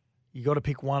 You got to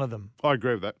pick one of them. I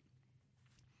agree with that.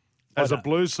 As a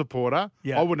Blues supporter,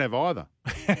 I wouldn't have either.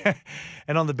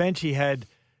 And on the bench, he had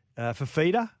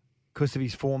Fafita, because of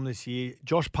his form this year,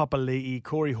 Josh Papali'i,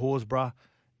 Corey Horsburgh,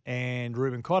 and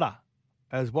Ruben Cotter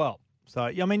as well. So,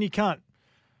 I mean, you can't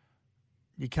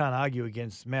argue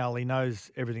against Mal. He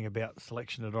knows everything about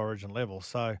selection at Origin level.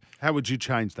 So, how would you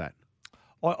change that?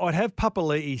 I'd have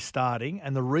Papali'i starting,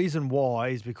 and the reason why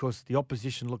is because the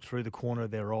opposition looked through the corner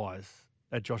of their eyes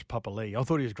at Josh Papali'i. I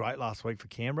thought he was great last week for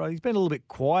Canberra. He's been a little bit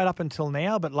quiet up until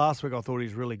now, but last week I thought he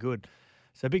was really good.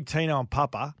 So big Tino and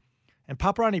Papa. And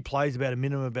Papa only plays about a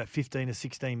minimum of about 15 to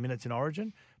 16 minutes in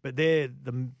Origin, but they're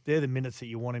the minutes that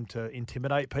you want him to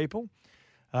intimidate people.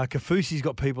 Kafusi's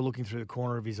got people looking through the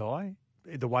corner of his eye,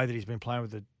 the way that he's been playing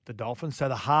with the Dolphins. So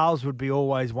the halves would be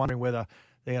always wondering whether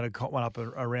they're going to cut one up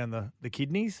around the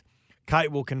kidneys.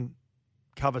 Catewell can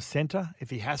cover centre if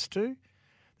he has to.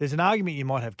 There's an argument you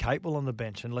might have Catewell on the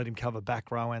bench and let him cover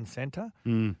back row and centre.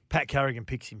 Pat Carrigan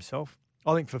picks himself.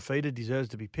 I think Fafita deserves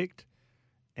to be picked.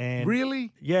 And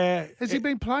really? Yeah. Has he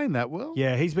been playing that well?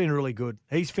 Yeah, he's been really good.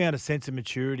 He's found a sense of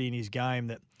maturity in his game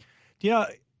that,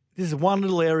 this is one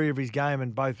little area of his game,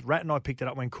 and both Rat and I picked it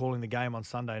up when calling the game on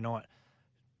Sunday night.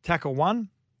 Tackle one,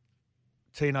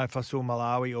 Tino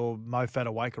Fasul-Malawi or Mo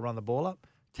Fatawaker run the ball up.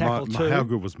 Tackle two. How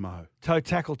good was Mo?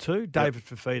 Tackle two, David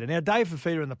Fafita. Now, David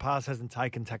Fafita in the past hasn't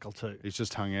taken tackle two. He's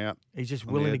just hung out. He's just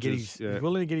willing to get he's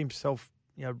willing to get himself,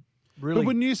 really. But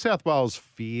would New South Wales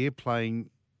fear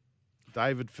playing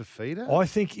David Fafita? I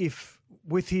think if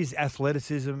with his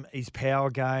athleticism, his power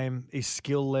game, his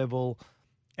skill level,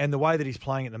 and the way that he's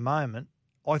playing at the moment,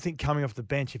 I think coming off the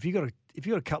bench, if you got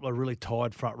a couple of really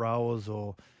tired front rowers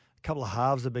or a couple of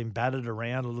halves that have been battered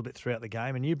around a little bit throughout the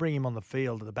game, and you bring him on the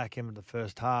field at the back end of the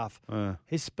first half,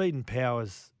 his speed and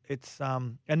powers.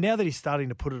 And now that he's starting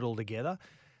to put it all together,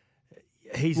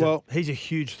 he's a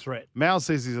huge threat. Mal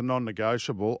says he's a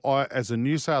non-negotiable. As a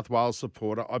New South Wales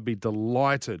supporter, I'd be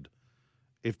delighted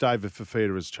if David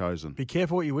Fafita is chosen. Be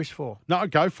careful what you wish for. No,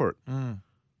 go for it.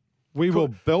 We will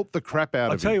belt the crap out of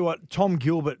him. I'll tell you what, Tom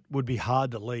Gilbert would be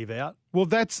hard to leave out. Well,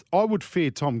 I would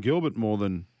fear Tom Gilbert more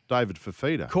than David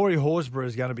Fafita. Corey Horsburgh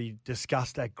is going to be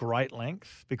discussed at great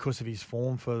length because of his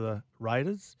form for the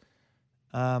Raiders.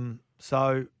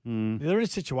 So they're in a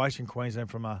situation, Queensland,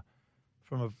 from a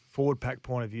forward pack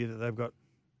point of view, that they've got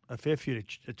a fair few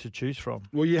to choose from.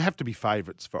 Well, you have to be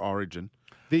favourites for Origin.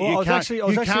 You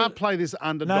can't play this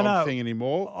underdog thing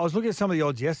anymore. I was looking at some of the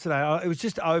odds yesterday. It was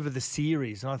just over the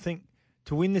series, and I think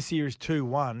to win the series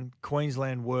 2-1,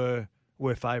 Queensland were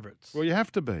favourites. Well, you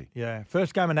have to be. Yeah.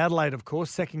 First game in Adelaide, of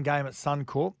course. Second game at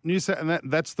Suncorp.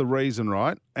 And that's the reason,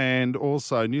 right? And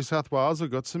also, New South Wales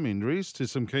have got some injuries to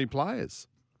some key players.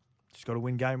 Just got to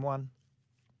win game one.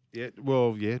 Yeah.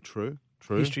 Well, yeah, true.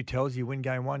 History tells you win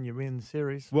game one, you win the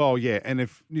series. Well, yeah, and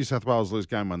if New South Wales lose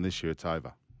game one this year, it's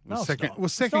over. No, second, it's not. Well,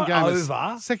 second It's game not is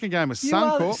over. Second game is You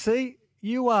Suncorp.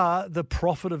 you are the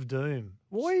prophet of doom.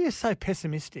 Why are you so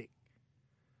pessimistic?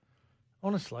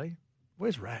 Honestly,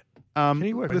 where's Rat? Can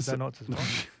he work Wednesday nights as well?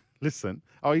 Listen,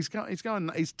 he's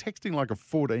texting like a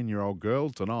 14-year-old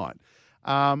girl tonight.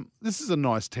 This is a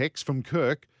nice text from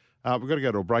Kirk. We've got to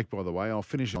go to a break, by the way. I'll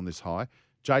finish on this high.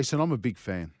 Jason, I'm a big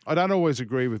fan. I don't always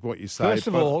agree with what you say. First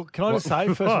of all, can I just say,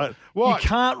 you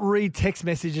can't read text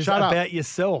messages about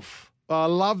yourself. I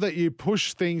love that you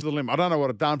push things to the limit. I don't know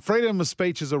what I've done. Freedom of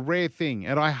speech is a rare thing,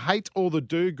 and I hate all the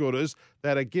do-gooders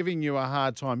that are giving you a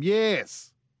hard time.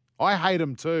 Yes, I hate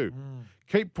them too.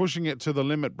 Keep pushing it to the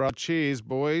limit, bro. Cheers,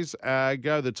 boys.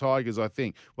 Go the Tigers, I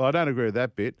think. Well, I don't agree with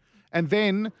that bit. And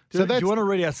then... Do you want to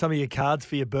read out some of your cards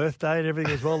for your birthday and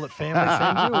everything as well that family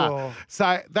sends you? Or?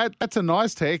 So that's a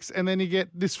nice text. And then you get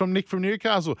this from Nick from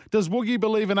Newcastle. Does Woogie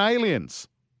believe in aliens?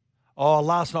 Oh,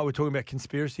 last night we were talking about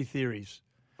conspiracy theories.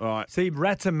 Right. See,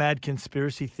 Rat's a mad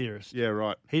conspiracy theorist. Yeah,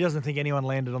 right. He doesn't think anyone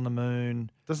landed on the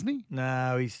moon. Doesn't he?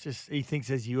 No, he thinks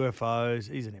there's UFOs.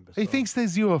 He's an imbecile. He thinks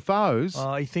there's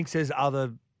UFOs? He thinks there's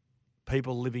other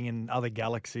people living in other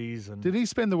galaxies. And did he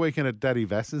spend the weekend at Daddy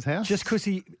Vass's house? Just because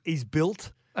he's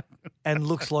built and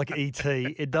looks like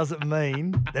E.T., it doesn't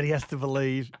mean that he has to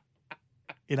believe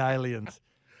in aliens.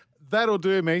 That'll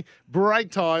do me.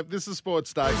 Break time. This is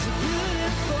Sportsday.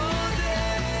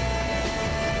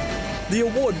 The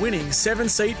award-winning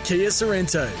 7-seat Kia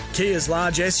Sorento, Kia's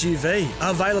large SUV,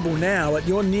 available now at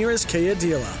your nearest Kia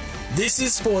dealer. This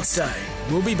is Sportsday.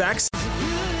 We'll be back.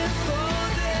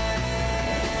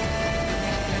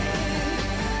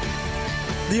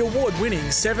 The award-winning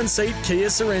 7-seat Kia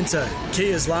Sorento,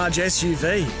 Kia's large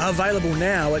SUV, available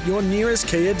now at your nearest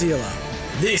Kia dealer.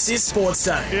 This is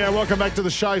Sportsday. Yeah, welcome back to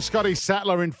the show. Scotty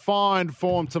Sattler in fine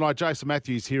form tonight. Jason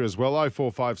Matthews here as well.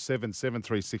 0457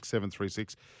 736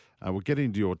 736. We'll get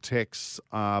into your texts,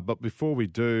 but before we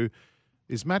do,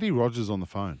 is Matty Rogers on the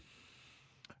phone?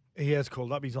 He has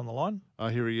called up. He's on the line.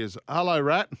 Here he is. Hello,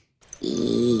 Rat.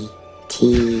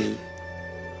 E.T.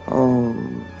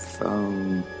 home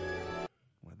phone.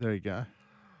 There you go.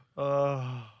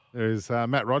 There's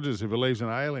Matt Rogers who believes in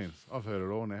aliens. I've heard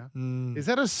it all now. Is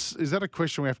that a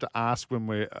question we have to ask when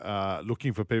we're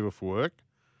looking for people for work?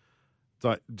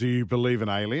 Do you believe in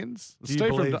aliens? Do you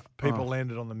believe people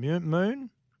landed on the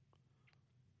moon?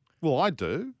 Well, I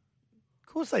do.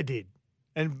 Of course they did.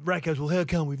 And Rat goes, well, how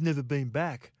come we've never been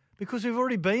back? Because we've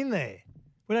already been there.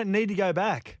 We don't need to go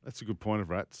back. That's a good point of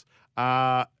Rats.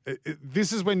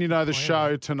 This is when you know the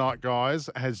show tonight, guys,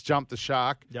 has jumped the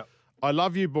shark. Yep. I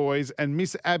love you, boys. And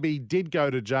Miss Abby did go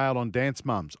to jail on Dance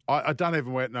Mums. I don't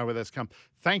even know where that's come.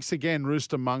 Thanks again,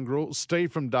 Rooster Mongrel,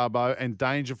 Steve from Dubbo, and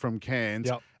Danger from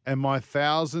Cairns, and my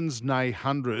thousands, nay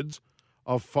hundreds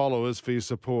of followers for your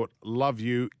support. Love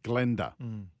you, Glenda.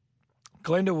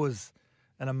 Glenda was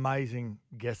an amazing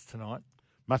guest tonight.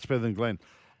 Much better than Glenn.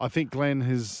 I think Glenn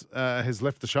has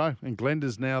left the show, and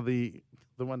Glenda's now the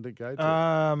one to go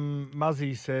to.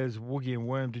 Muzzy says, Woogie and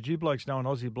Worm, did you blokes know an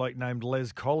Aussie bloke named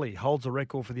Les Colley holds a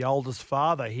record for the oldest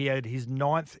father? He had his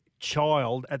 9th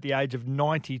child at the age of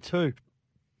 92.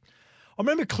 I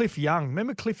remember Cliff Young.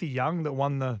 Remember Cliffy Young that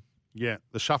won the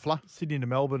shuffler Sydney to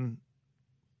Melbourne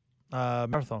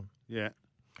marathon? Yeah.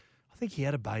 I think he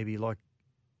had a baby like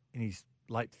in his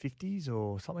late 50s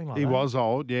or something like that. He was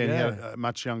old, and he had a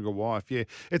much younger wife,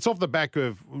 It's off the back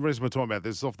of, the reason we're talking about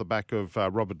this is off the back of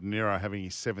Robert De Niro having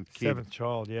his 7th kid. 7th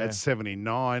child, At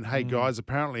 79. Hey, guys,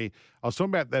 apparently, I was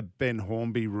talking about that Ben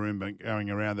Hornby rumour going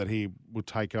around that he would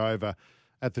take over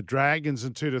at the Dragons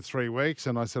in 2 to 3 weeks,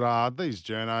 and I said, these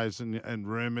journos and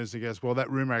rumours. He goes, well, that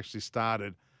rumour actually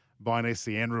started by an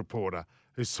SEN reporter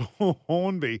who saw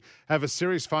Hornby have a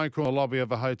serious phone call in the lobby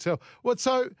of a hotel.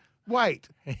 Wait,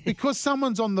 because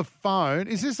someone's on the phone,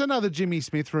 is this another Jimmy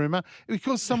Smith rumour?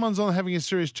 Because someone's having a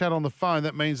serious chat on the phone,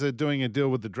 that means they're doing a deal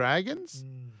with the Dragons?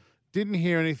 Didn't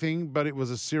hear anything, but it was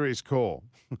a serious call.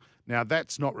 Now,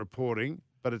 that's not reporting,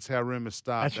 but it's how rumours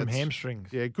start. That's from hamstrings.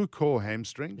 Yeah, good call,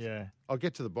 hamstrings. Yeah. I'll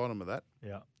get to the bottom of that.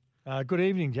 Yeah. Good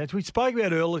evening, gents. We spoke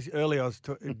about earlier, I was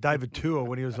David Tour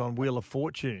when he was on Wheel of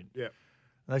Fortune. Yeah.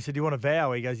 And they said, do you want a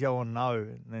vow? He goes, yeah, or no.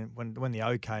 And then when the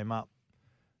O came up,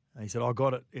 and he said, I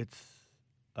got it. It's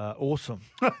awesome.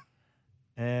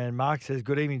 And Mark says,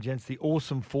 good evening, gents. The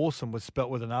awesome foursome was spelt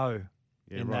with an O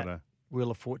in that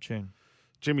Wheel of Fortune.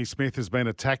 Jimmy Smith has been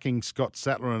attacking Scott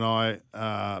Sattler and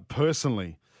I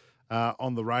personally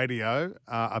on the radio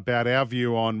about our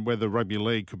view on whether rugby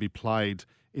league could be played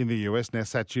in the US. Now,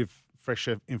 Sats, you've fresh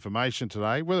information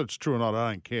today. Whether it's true or not,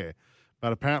 I don't care.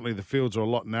 But apparently the fields are a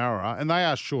lot narrower, and they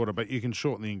are shorter, but you can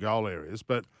shorten the in-goal areas.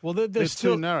 But they're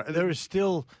still, too narrow. There is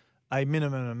still a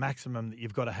minimum and maximum that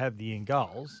you've got to have the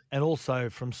in-goals, and also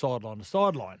from sideline to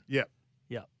sideline. Yeah.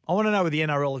 Yeah. I want to know whether the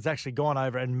NRL has actually gone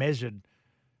over and measured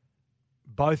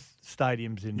both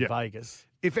stadiums in Vegas.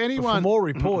 If anyone... But for more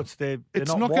reports, they're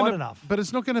not wide enough. But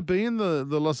it's not going to be in the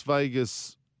Las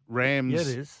Vegas Rams. Yeah, it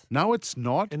is. No, it's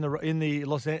not. In the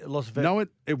Las Vegas. No, it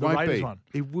won't Raiders be. One.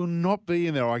 It will not be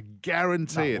in there. I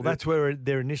guarantee it. Well, that's where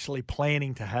they're initially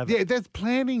planning to have it. Yeah, they're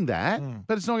planning that,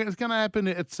 but it's not. It's going to happen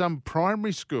at some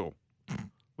primary school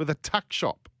with a tuck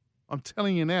shop. I'm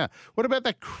telling you now. What about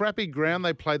that crappy ground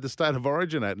they played the State of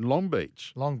Origin at in Long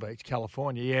Beach? Long Beach,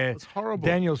 California, yeah. It's horrible.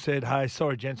 Daniel said, hey,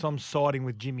 sorry, gents, I'm siding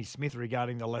with Jimmy Smith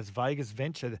regarding the Las Vegas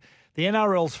venture. The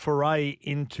NRL's foray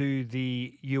into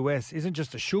the US isn't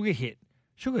just a sugar hit.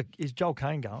 Sugar, is Joel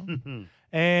Kane going?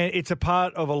 And it's a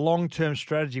part of a long-term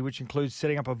strategy which includes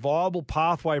setting up a viable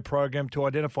pathway program to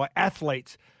identify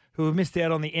athletes who have missed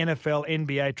out on the NFL,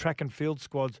 NBA, track and field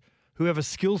squads who have a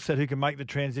skill set who can make the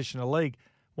transition to league.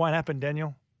 Won't happen,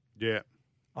 Daniel. Yeah.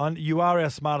 You are our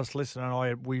smartest listener,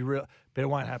 and but it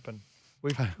won't happen.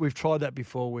 We've tried that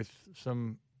before with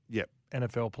some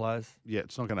NFL players. Yeah,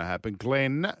 it's not going to happen.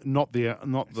 Glenn, It's a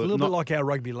little bit like our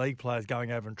rugby league players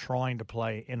going over and trying to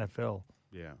play NFL.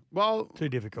 Yeah. Well, too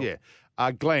difficult.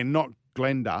 Yeah. Glenn, not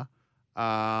Glenda.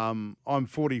 I'm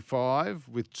 45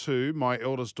 with 2. My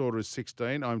eldest daughter is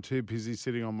 16. I'm too busy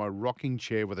sitting on my rocking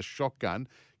chair with a shotgun,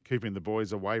 keeping the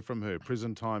boys away from her.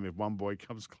 Prison time if one boy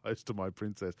comes close to my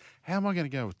princess. How am I going to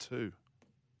go with 2?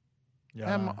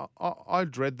 Yeah. I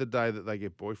dread the day that they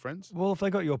get boyfriends. Well, if they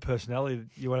got your personality,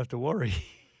 you won't have to worry.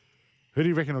 Who do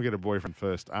you reckon will get a boyfriend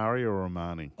first, Ari or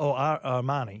Armani? Oh,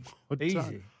 Armani.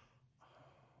 Easy.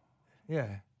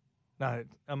 Yeah. No,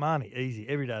 Armani, easy,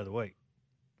 every day of the week.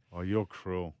 Oh, you're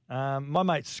cruel. My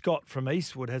mate Scott from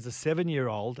Eastwood has a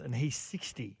 7-year-old and he's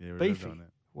 60. Yeah, beefy.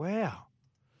 Wow.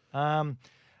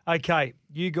 Okay,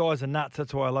 you guys are nuts.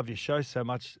 That's why I love your show so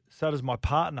much. So does my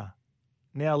partner.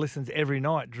 Now listens every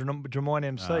night, Drummoyne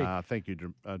MC. Thank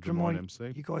you, Drummoyne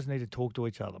MC. You guys need to talk to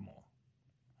each other more,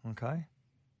 okay?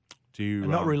 Do you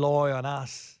and not rely on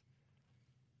us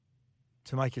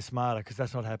to make you smarter, because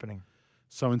that's not happening.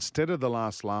 So instead of the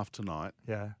last laugh tonight,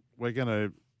 we're going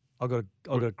to... I got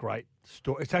a great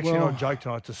story. It's actually not a joke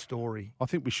tonight, it's a story. I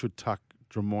think we should tuck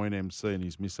Drummoyne MC and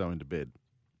his misso into bed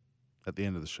at the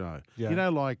end of the show. Yeah. You know,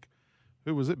 like,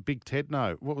 who was it? Big Ted?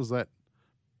 No, what was that?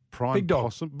 Prime Big Dog.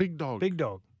 Possum? Big Dog. Big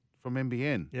Dog. From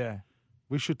NBN. Yeah.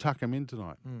 We should tuck him in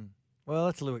tonight. Well,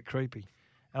 that's a little bit creepy.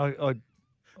 Or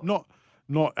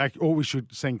we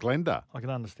should send Glenda. I can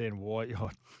understand why.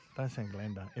 Don't send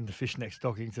Glenda in the fishnet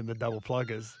stockings and the double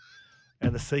pluggers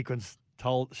and the sequins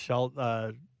top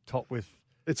with...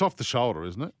 It's off the shoulder,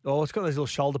 isn't it? Oh, it's got those little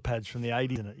shoulder pads from the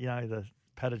 80s in it. You know, the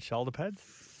padded shoulder pads.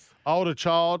 Older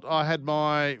child. I had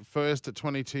my first at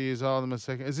 22 years old and my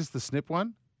second. Is this the snip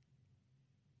one?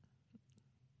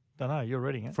 Don't know. You're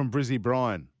reading it. From Brizzy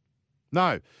Bryan.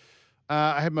 No.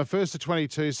 I had my first at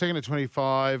 22, second at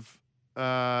 25,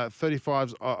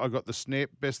 35s. I got the snip.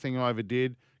 Best thing I ever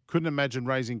did. Couldn't imagine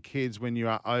raising kids when you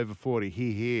are over 40.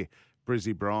 Here,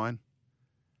 Brizzy Bryan.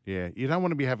 Yeah, you don't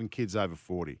want to be having kids over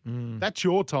 40. That's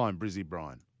your time, Brizzy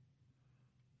Bryan.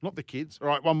 Not the kids. All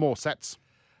right, one more, Sats.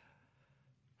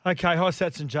 Okay, hi,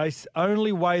 Sats and Jace.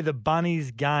 Only way the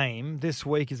Bunnies game this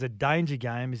week is a danger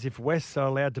game is if Wests are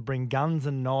allowed to bring guns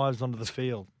and knives onto the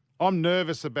field. I'm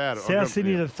nervous about it. South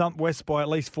Sydney to thump West by at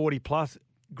least 40 plus.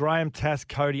 Graham, Tass,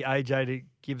 Cody, AJ to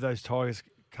give those Tigers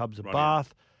Cubs a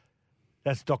bath.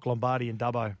 That's Doc Lombardi and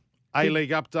Dubbo.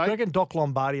 A-League update. Do you reckon Doc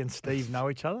Lombardi and Steve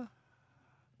know each other?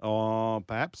 Oh,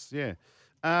 perhaps, yeah.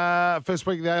 First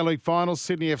week of the A-League Finals,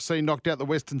 Sydney FC knocked out the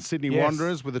Western Sydney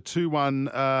Wanderers with a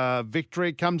 2-1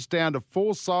 victory. Comes down to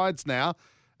 4 sides now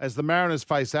as the Mariners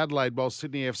face Adelaide while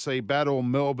Sydney FC battle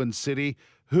Melbourne City.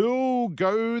 Who'll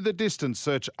go the distance?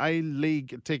 Search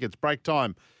A-League tickets. Break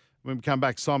time. When we come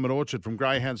back, Simon Orchard from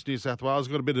Greyhounds, New South Wales.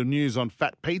 Got a bit of news on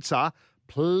Fat Pizza,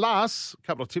 plus a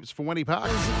couple of tips for Wendy Park.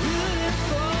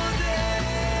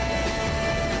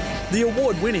 The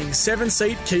award-winning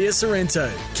 7-seat Kia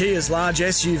Sorento, Kia's large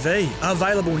SUV,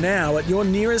 available now at your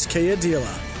nearest Kia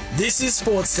dealer. This is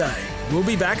Sportsday. We'll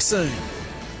be back soon.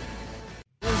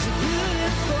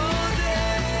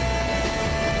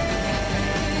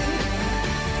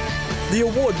 The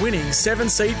award-winning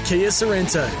 7-seat Kia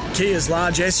Sorento, Kia's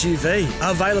large SUV,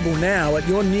 available now at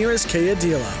your nearest Kia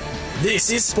dealer.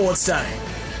 This is Sportsday.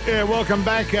 Yeah, welcome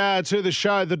back to the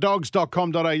show,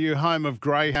 thedogs.com.au, home of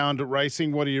greyhound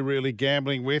racing. What are you really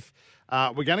gambling with?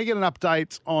 We're going to get an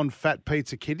update on Fat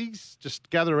Pizza Kitties. Just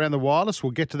gather around the wireless.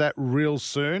 We'll get to that real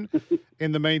soon.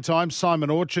 In the meantime, Simon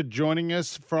Orchard joining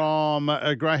us from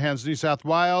Greyhounds New South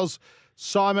Wales.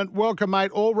 Simon, welcome,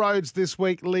 mate. All roads this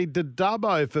week lead to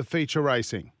Dubbo for feature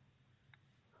racing.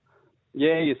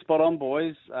 Yeah, you're spot on,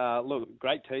 boys. Look,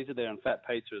 great teaser there on Fat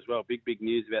Pizza as well. Big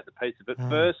news about the pizza. But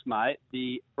first, mate,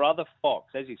 the Brother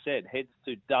Fox, as you said, heads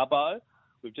to Dubbo.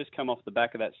 We've just come off the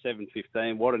back of that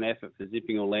 7:15. What an effort for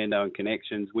Zipping Orlando and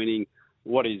Connections, winning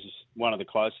what is one of the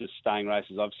closest staying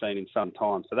races I've seen in some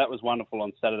time. So that was wonderful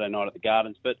on Saturday night at the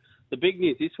Gardens. But the big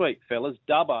news this week, fellas,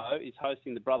 Dubbo is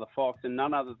hosting the Brother Fox, and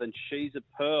none other than She's a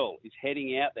Pearl is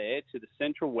heading out there to the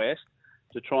Central West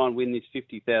to try and win this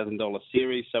 $50,000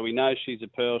 series. So we know She's a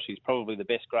Pearl. She's probably the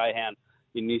best greyhound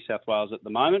in New South Wales at the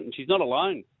moment. And she's not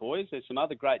alone, boys. There's some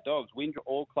other great dogs. Windra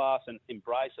All Class and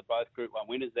Embrace are both Group 1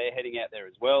 winners. They're heading out there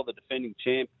as well. The defending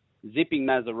champ, Zipping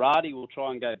Maserati, will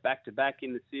try and go back-to-back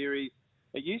in the series.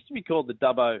 It used to be called the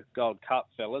Dubbo Gold Cup,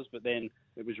 fellas, but then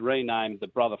it was renamed the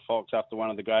Brother Fox after one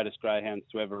of the greatest greyhounds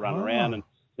to ever run around. And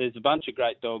there's a bunch of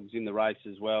great dogs in the race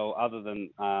as well, other than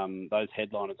those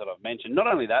headliners that I've mentioned. Not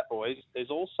only that, boys, there's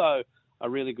also a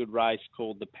really good race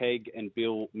called the Peg and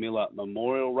Bill Miller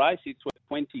Memorial Race. It's worth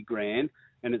 $20,000,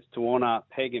 and it's to honour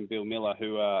Peg and Bill Miller,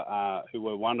 who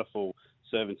were wonderful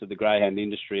servants of the greyhound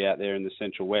industry out there in the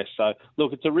Central West. So,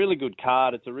 look, it's a really good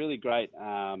card. It's a really great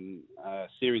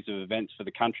series of events for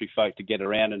the country folk to get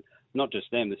around, and not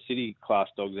just them, the city class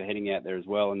dogs are heading out there as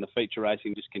well, and the feature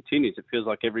racing just continues. It feels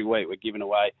like every week we're giving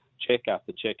away check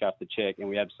after check after check, and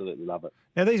we absolutely love it.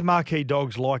 Now, these marquee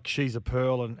dogs like She's a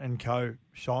Pearl and co,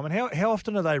 Simon, how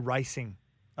often are they racing?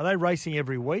 Are they racing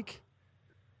every week?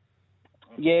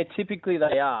 Yeah, typically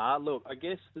they are. Look, I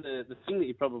guess the thing that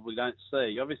you probably don't see,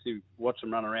 you obviously watch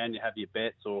them run around, you have your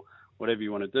bets or whatever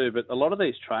you want to do, but a lot of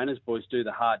these trainers, boys, do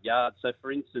the hard yards. So,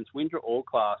 for instance, Windra All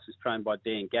Class is trained by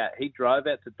Dan Gatt. He drove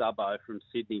out to Dubbo from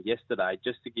Sydney yesterday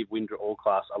just to give Windra All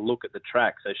Class a look at the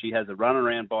track. So she has a run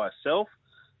around by herself.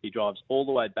 He drives all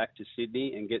the way back to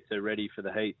Sydney and gets her ready for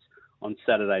the heats on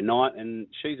Saturday night. And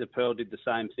She's a Pearl did the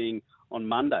same thing on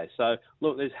Monday. So,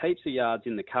 look, there's heaps of yards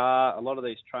in the car. A lot of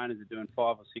these trainers are doing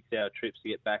 5 or 6 hour trips to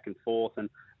get back and forth. And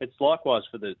it's likewise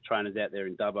for the trainers out there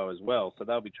in Dubbo as well. So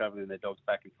they'll be travelling their dogs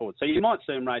back and forth. So you might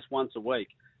see them race once a week,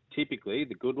 typically,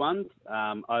 the good ones,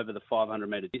 over the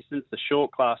 500-metre distance. The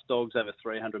short class dogs over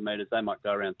 300 metres, they might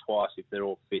go around twice if they're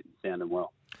all fit and sound and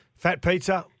well. Fat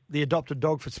Pizza, the adopted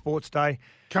dog for Sports Day.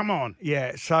 Come on.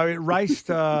 Yeah, so it raced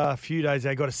a few days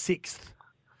ago, got a 6th.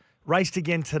 Raced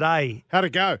again today. How'd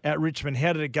it go? At Richmond.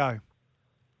 How did it go?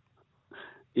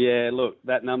 Yeah, look,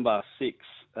 that number 6,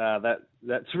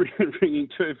 that's ringing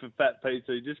true for Fat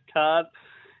Pizza. You just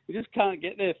can't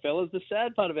get there, fellas. The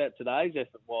sad part about today's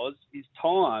effort was his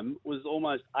time was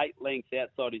almost 8 lengths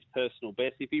outside his personal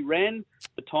best. If he ran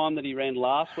the time that he ran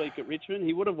last week at Richmond,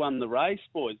 he would have won the race,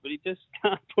 boys. But he just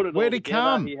can't put it all together. Where'd he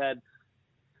come?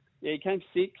 He came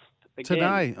 6th again.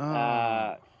 Today?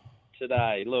 Oh.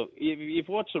 Today. Look, you've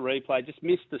watched the replay, just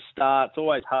missed the start. It's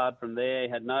always hard from there. He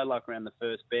had no luck around the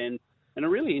first bend. And a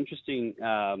really interesting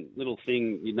little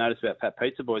thing you notice about Fat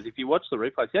Pizza, boys, if you watch the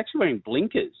replay, he's actually wearing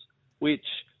blinkers, which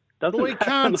doesn't we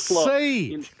can't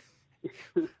see.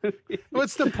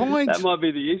 What's the point? That might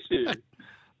be the issue.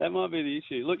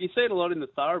 Look, you see it a lot in the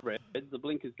thoroughbreds. The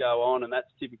blinkers go on, and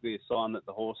that's typically a sign that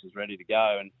the horse is ready to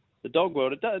go. And the dog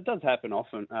world, it does happen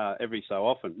often, every so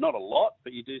often. Not a lot,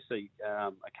 but you do see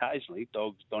occasionally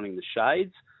dogs donning the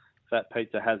shades. Fat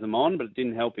Pizza has them on, but it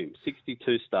didn't help him.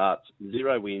 62 starts,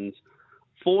 0 wins,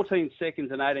 14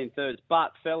 seconds and 18 thirds.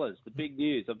 But, fellas, the big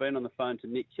news. I've been on the phone to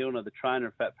Nick Kilner, the trainer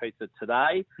of Fat Pizza,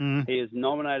 today. He has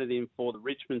nominated him for the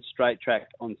Richmond Straight Track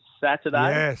on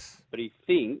Saturday. Yes. But he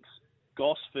thinks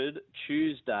Gosford,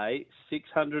 Tuesday,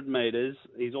 600 metres.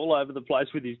 He's all over the place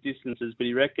with his distances, but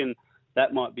he reckons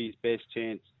that might be his best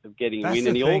chance of getting a win.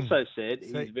 And he also said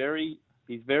he's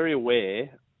very aware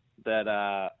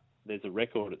that there's a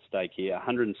record at stake here,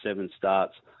 107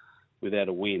 starts without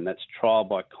a win. That's trial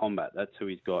by combat. That's who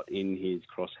he's got in his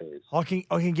crosshairs. I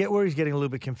can get where he's getting a little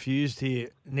bit confused here,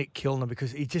 Nick Kilner,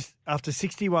 because he just, after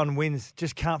 61 wins,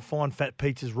 just can't find Fat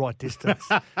Pizza's right distance.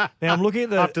 Now, I'm looking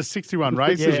at the... After 61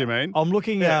 races, you mean? I'm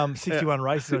looking, 61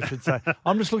 races, I should say.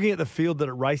 I'm just looking at the field that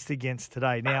it raced against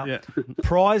today. Now,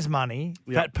 prize money,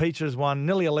 Fat Pizza has won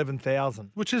nearly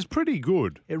 11,000. Which is pretty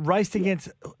good. It raced against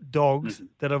dogs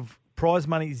that have prize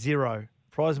money $0,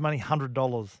 prize money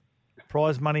 $100.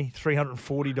 Prize money,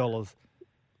 $340.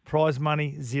 Prize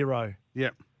money, $0.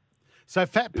 Yep. So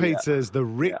Fat Pizza is the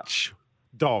rich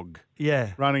dog.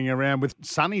 Yeah. Running around with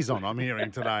sunnies on, I'm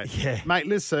hearing today. Yeah. Mate,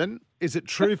 listen, is it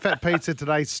true Fat Pizza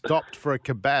today stopped for a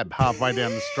kebab halfway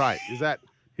down the straight?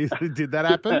 Did that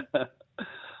happen?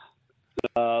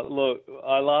 Look,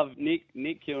 I love Nick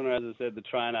Kilner, as I said, the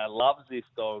trainer, loves this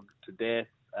dog to death.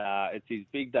 It's his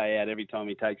big day out every time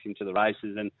he takes him to the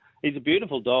races, and he's a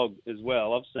beautiful dog as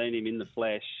well. I've seen him in the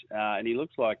flesh, and he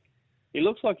looks like he's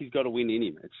got a win in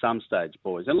him at some stage,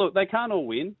 boys. And look, they can't all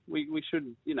win. We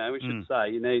should say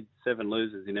you need 7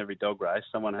 losers in every dog race.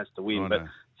 Someone has to win. But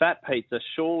Fat Pizza,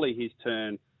 surely his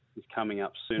turn is coming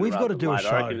up soon. We've got to do a show.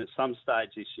 I reckon at some stage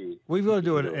this year. We've got to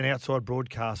do an outside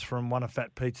broadcast from one of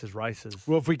Fat Pizza's races.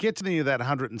 Well, if we get to near that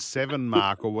 107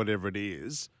 mark or whatever it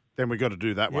is, then we've got to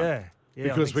do that one. Yeah.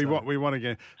 Because we want to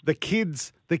get the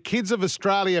kids of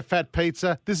Australia, Fat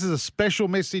Pizza. This is a special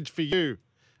message for you.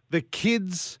 The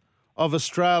kids of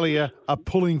Australia are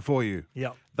pulling for you.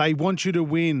 Yep. They want you to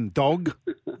win, dog.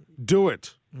 Do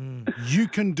it. You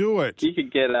can do it. You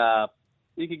could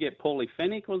get Paulie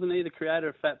Fennick, wasn't he the creator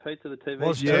of Fat Pizza, the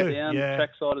TV show down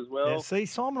trackside as well? Yeah, see,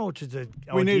 Simon Orchard's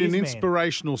we need an man.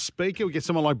 inspirational speaker. We get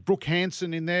someone like Brooke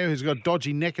Hanson in there who's got a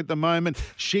dodgy neck at the moment.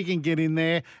 She can get in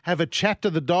there, have a chat to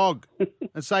the dog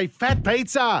and say, Fat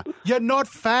Pizza, you're not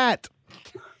fat.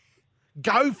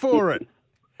 Go for it.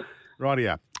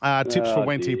 Rightio. Tips for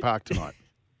Wenty Park tonight.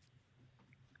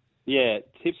 Yeah,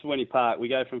 tips for Wenty Park. We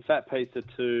go from Fat Pizza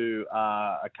to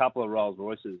a couple of Rolls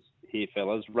Royces here,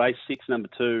 fellas. Race 6, number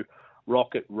 2,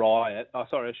 Rocket Riot. Oh,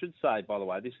 sorry, I should say, by the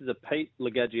way, this is a Pete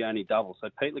Lagagione double. So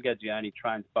Pete Lagagione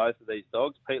trains both of these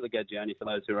dogs. Pete Lagagione, for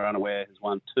those who are unaware, has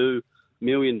won $2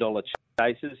 million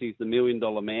chases. He's the $1 million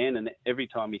man, and every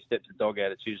time he steps a dog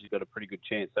out, it's usually got a pretty good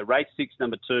chance. So race 6,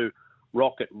 number 2,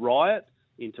 Rocket Riot.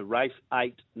 Into race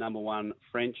 8, number 1,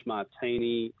 French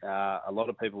Martini. A lot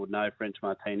of people would know French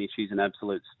Martini. She's an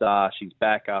absolute star. She's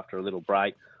back after a little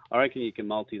break. I reckon you can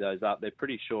multi those up. They're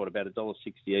pretty short, about $1.60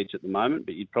 each at the moment,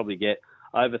 but you'd probably get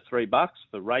over $3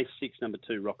 for race 6, number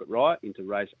 2, Rocket Riot, into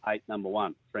race 8, number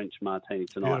 1, French Martini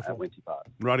tonight at Wenty Park.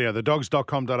 Rightio,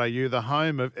 thedogs.com.au, the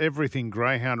home of everything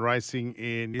greyhound racing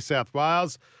in New South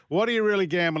Wales. What are you really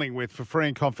gambling with? For free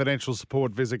and confidential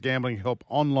support, visit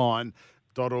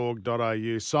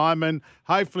gamblinghelponline.org.au. Simon,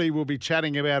 hopefully we'll be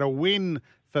chatting about a win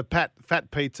for Fat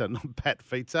Pizza, not Pat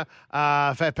Pizza,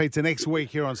 Fat Pizza next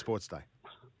week here on Sports Day.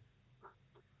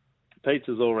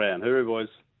 Pizzas all round. Hooroo, boys.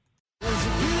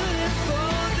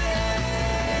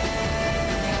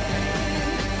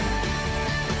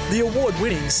 The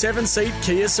award-winning 7-seat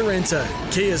Kia Sorrento,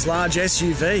 Kia's large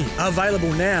SUV,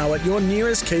 available now at your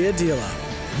nearest Kia dealer.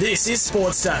 This is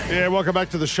Sports Day. Yeah, welcome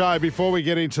back to the show. Before we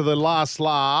get into the last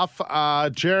laugh,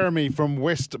 Jeremy from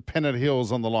West Pennant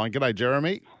Hills on the line. G'day,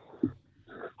 Jeremy.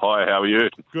 Hi, how are you?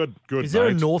 Good, Is there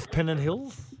a North Pennant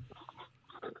Hills?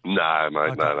 No,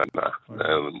 mate, no.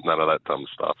 None of that dumb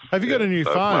stuff. Have you got a new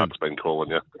phone? Mark's been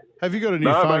calling you. Have you got a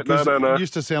new phone? Mate, No. It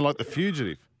used to sound like The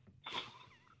Fugitive.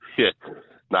 Yeah.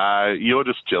 No, you're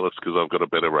just jealous because I've got a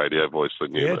better radio voice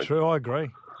than you, Yeah, mate. true. I agree.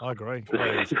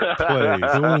 Please.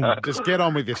 Just get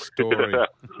on with your story.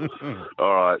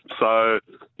 All right. So,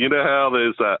 you know how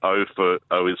there's that O is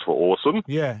for awesome?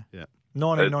 Yeah.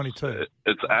 1992.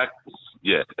 It's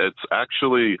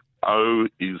actually O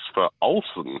is for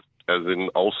Olsen, as in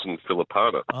Olsen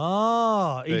Filipana.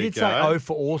 Oh, he There you did say go. O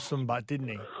for awesome, but didn't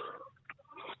he?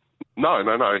 No.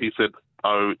 He said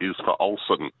O is for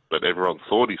Olsen, but everyone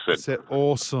thought he said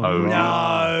awesome. O.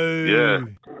 No. Yeah.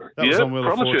 That was on Wheel of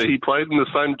promise you, Fortune. he played in the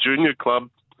same junior club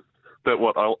that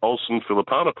Olsen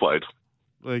Filipana played.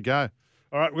 There you go.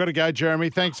 All right, we've got to go, Jeremy.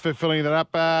 Thanks for filling that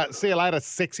up. See you later,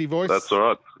 sexy voice. That's all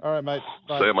right. All right, mate.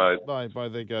 Bye. See you, mate. Bye.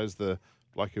 There goes the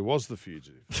bloke who was the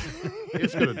fugitive.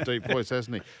 He's got a deep voice,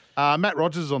 hasn't he? Matt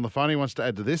Rogers is on the phone. He wants to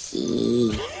add to this.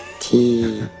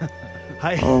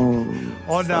 Hey,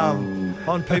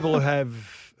 on people who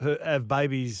have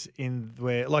babies in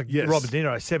where, like Yes. Robert De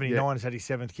Niro, 79, has had his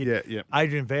 7th kid. Yeah.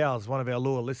 Adrian Vowles, one of our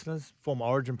loyal listeners, former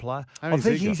Origin player. How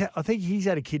many's he got? I think he's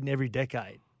had a kid in every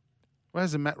decade.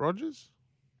 Where's the Matt Rogers?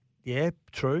 Yeah,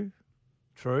 true.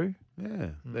 Yeah,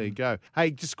 there you go.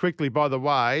 Hey, just quickly, by the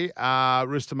way,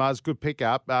 Rooster Mars, good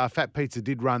pickup. Fat Pizza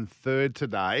did run 3rd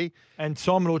today. And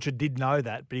Simon Orchard did know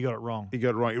that, but he got it wrong. He got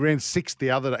it right. He ran 6th the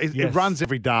other day. It Yes. runs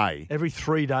every day. Every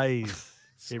 3 days.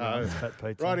 He runs Fat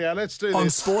Pizza. Rightio, let's do On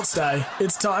this. Sports Day,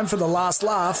 it's time for the last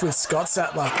laugh with Scott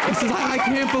Sattler. He says, I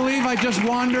can't believe I just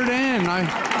wandered in.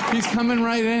 He's coming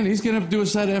right in. He's going to do a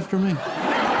set after me.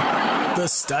 The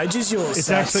stage is yours. It's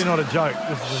Sats. actually not a joke.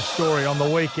 This is a story. On the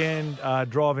weekend,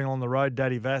 driving on the road,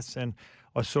 Daddy Vass, and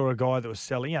I saw a guy that was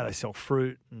selling, they sell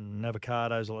fruit and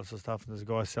avocados, all that sort of stuff. And there's a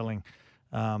guy selling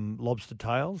lobster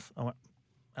tails. I went,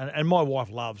 and my wife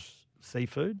loves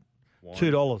seafood. Why?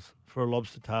 $2 for a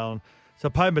lobster tail. And so I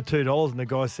paid me $2 and the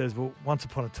guy says, well, once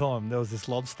upon a time there was this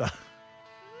lobster.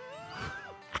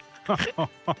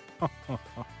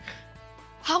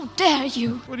 How dare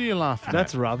you? What are you laughing at?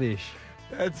 That's rubbish.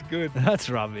 That's good. That's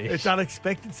rubbish. It's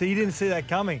unexpected. So you didn't see that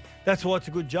coming. That's why it's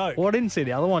a good joke. Well, I didn't see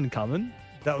the other one coming.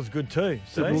 That was good too.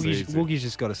 So See? Woogie's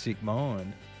just got a sick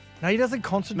mind. No, he doesn't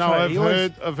concentrate. No, I've He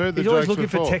always- heard the He's always jokes looking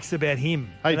before. for texts about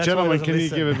him. Hey, and that's why he gentlemen, doesn't can you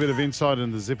listen. give a bit of insight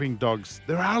into the zipping dogs?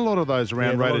 There are a lot of those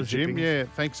around Yeah, a lot Raider of Gym. zippings. Yeah,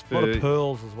 thanks A lot for... of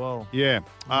pearls as well. Yeah.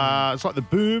 It's like the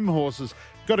boom horses.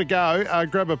 Got to go.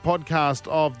 Grab a podcast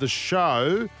of the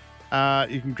show.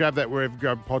 You can grab that wherever you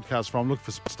grab podcasts from. Look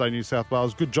for Sportsday New South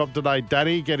Wales. Good job today,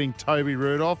 Daddy, getting Toby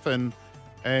Rudolph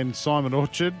and Simon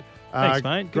Orchard. Thanks,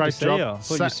 mate. Good Great to see job. you. I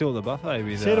thought you saw the buffet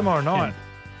with See you tomorrow night.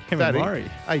 Kevin Daddy. Murray.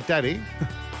 Hey, Daddy.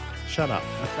 Shut up.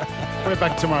 We're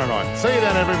back tomorrow night. See you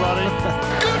then, everybody.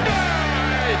 Good night.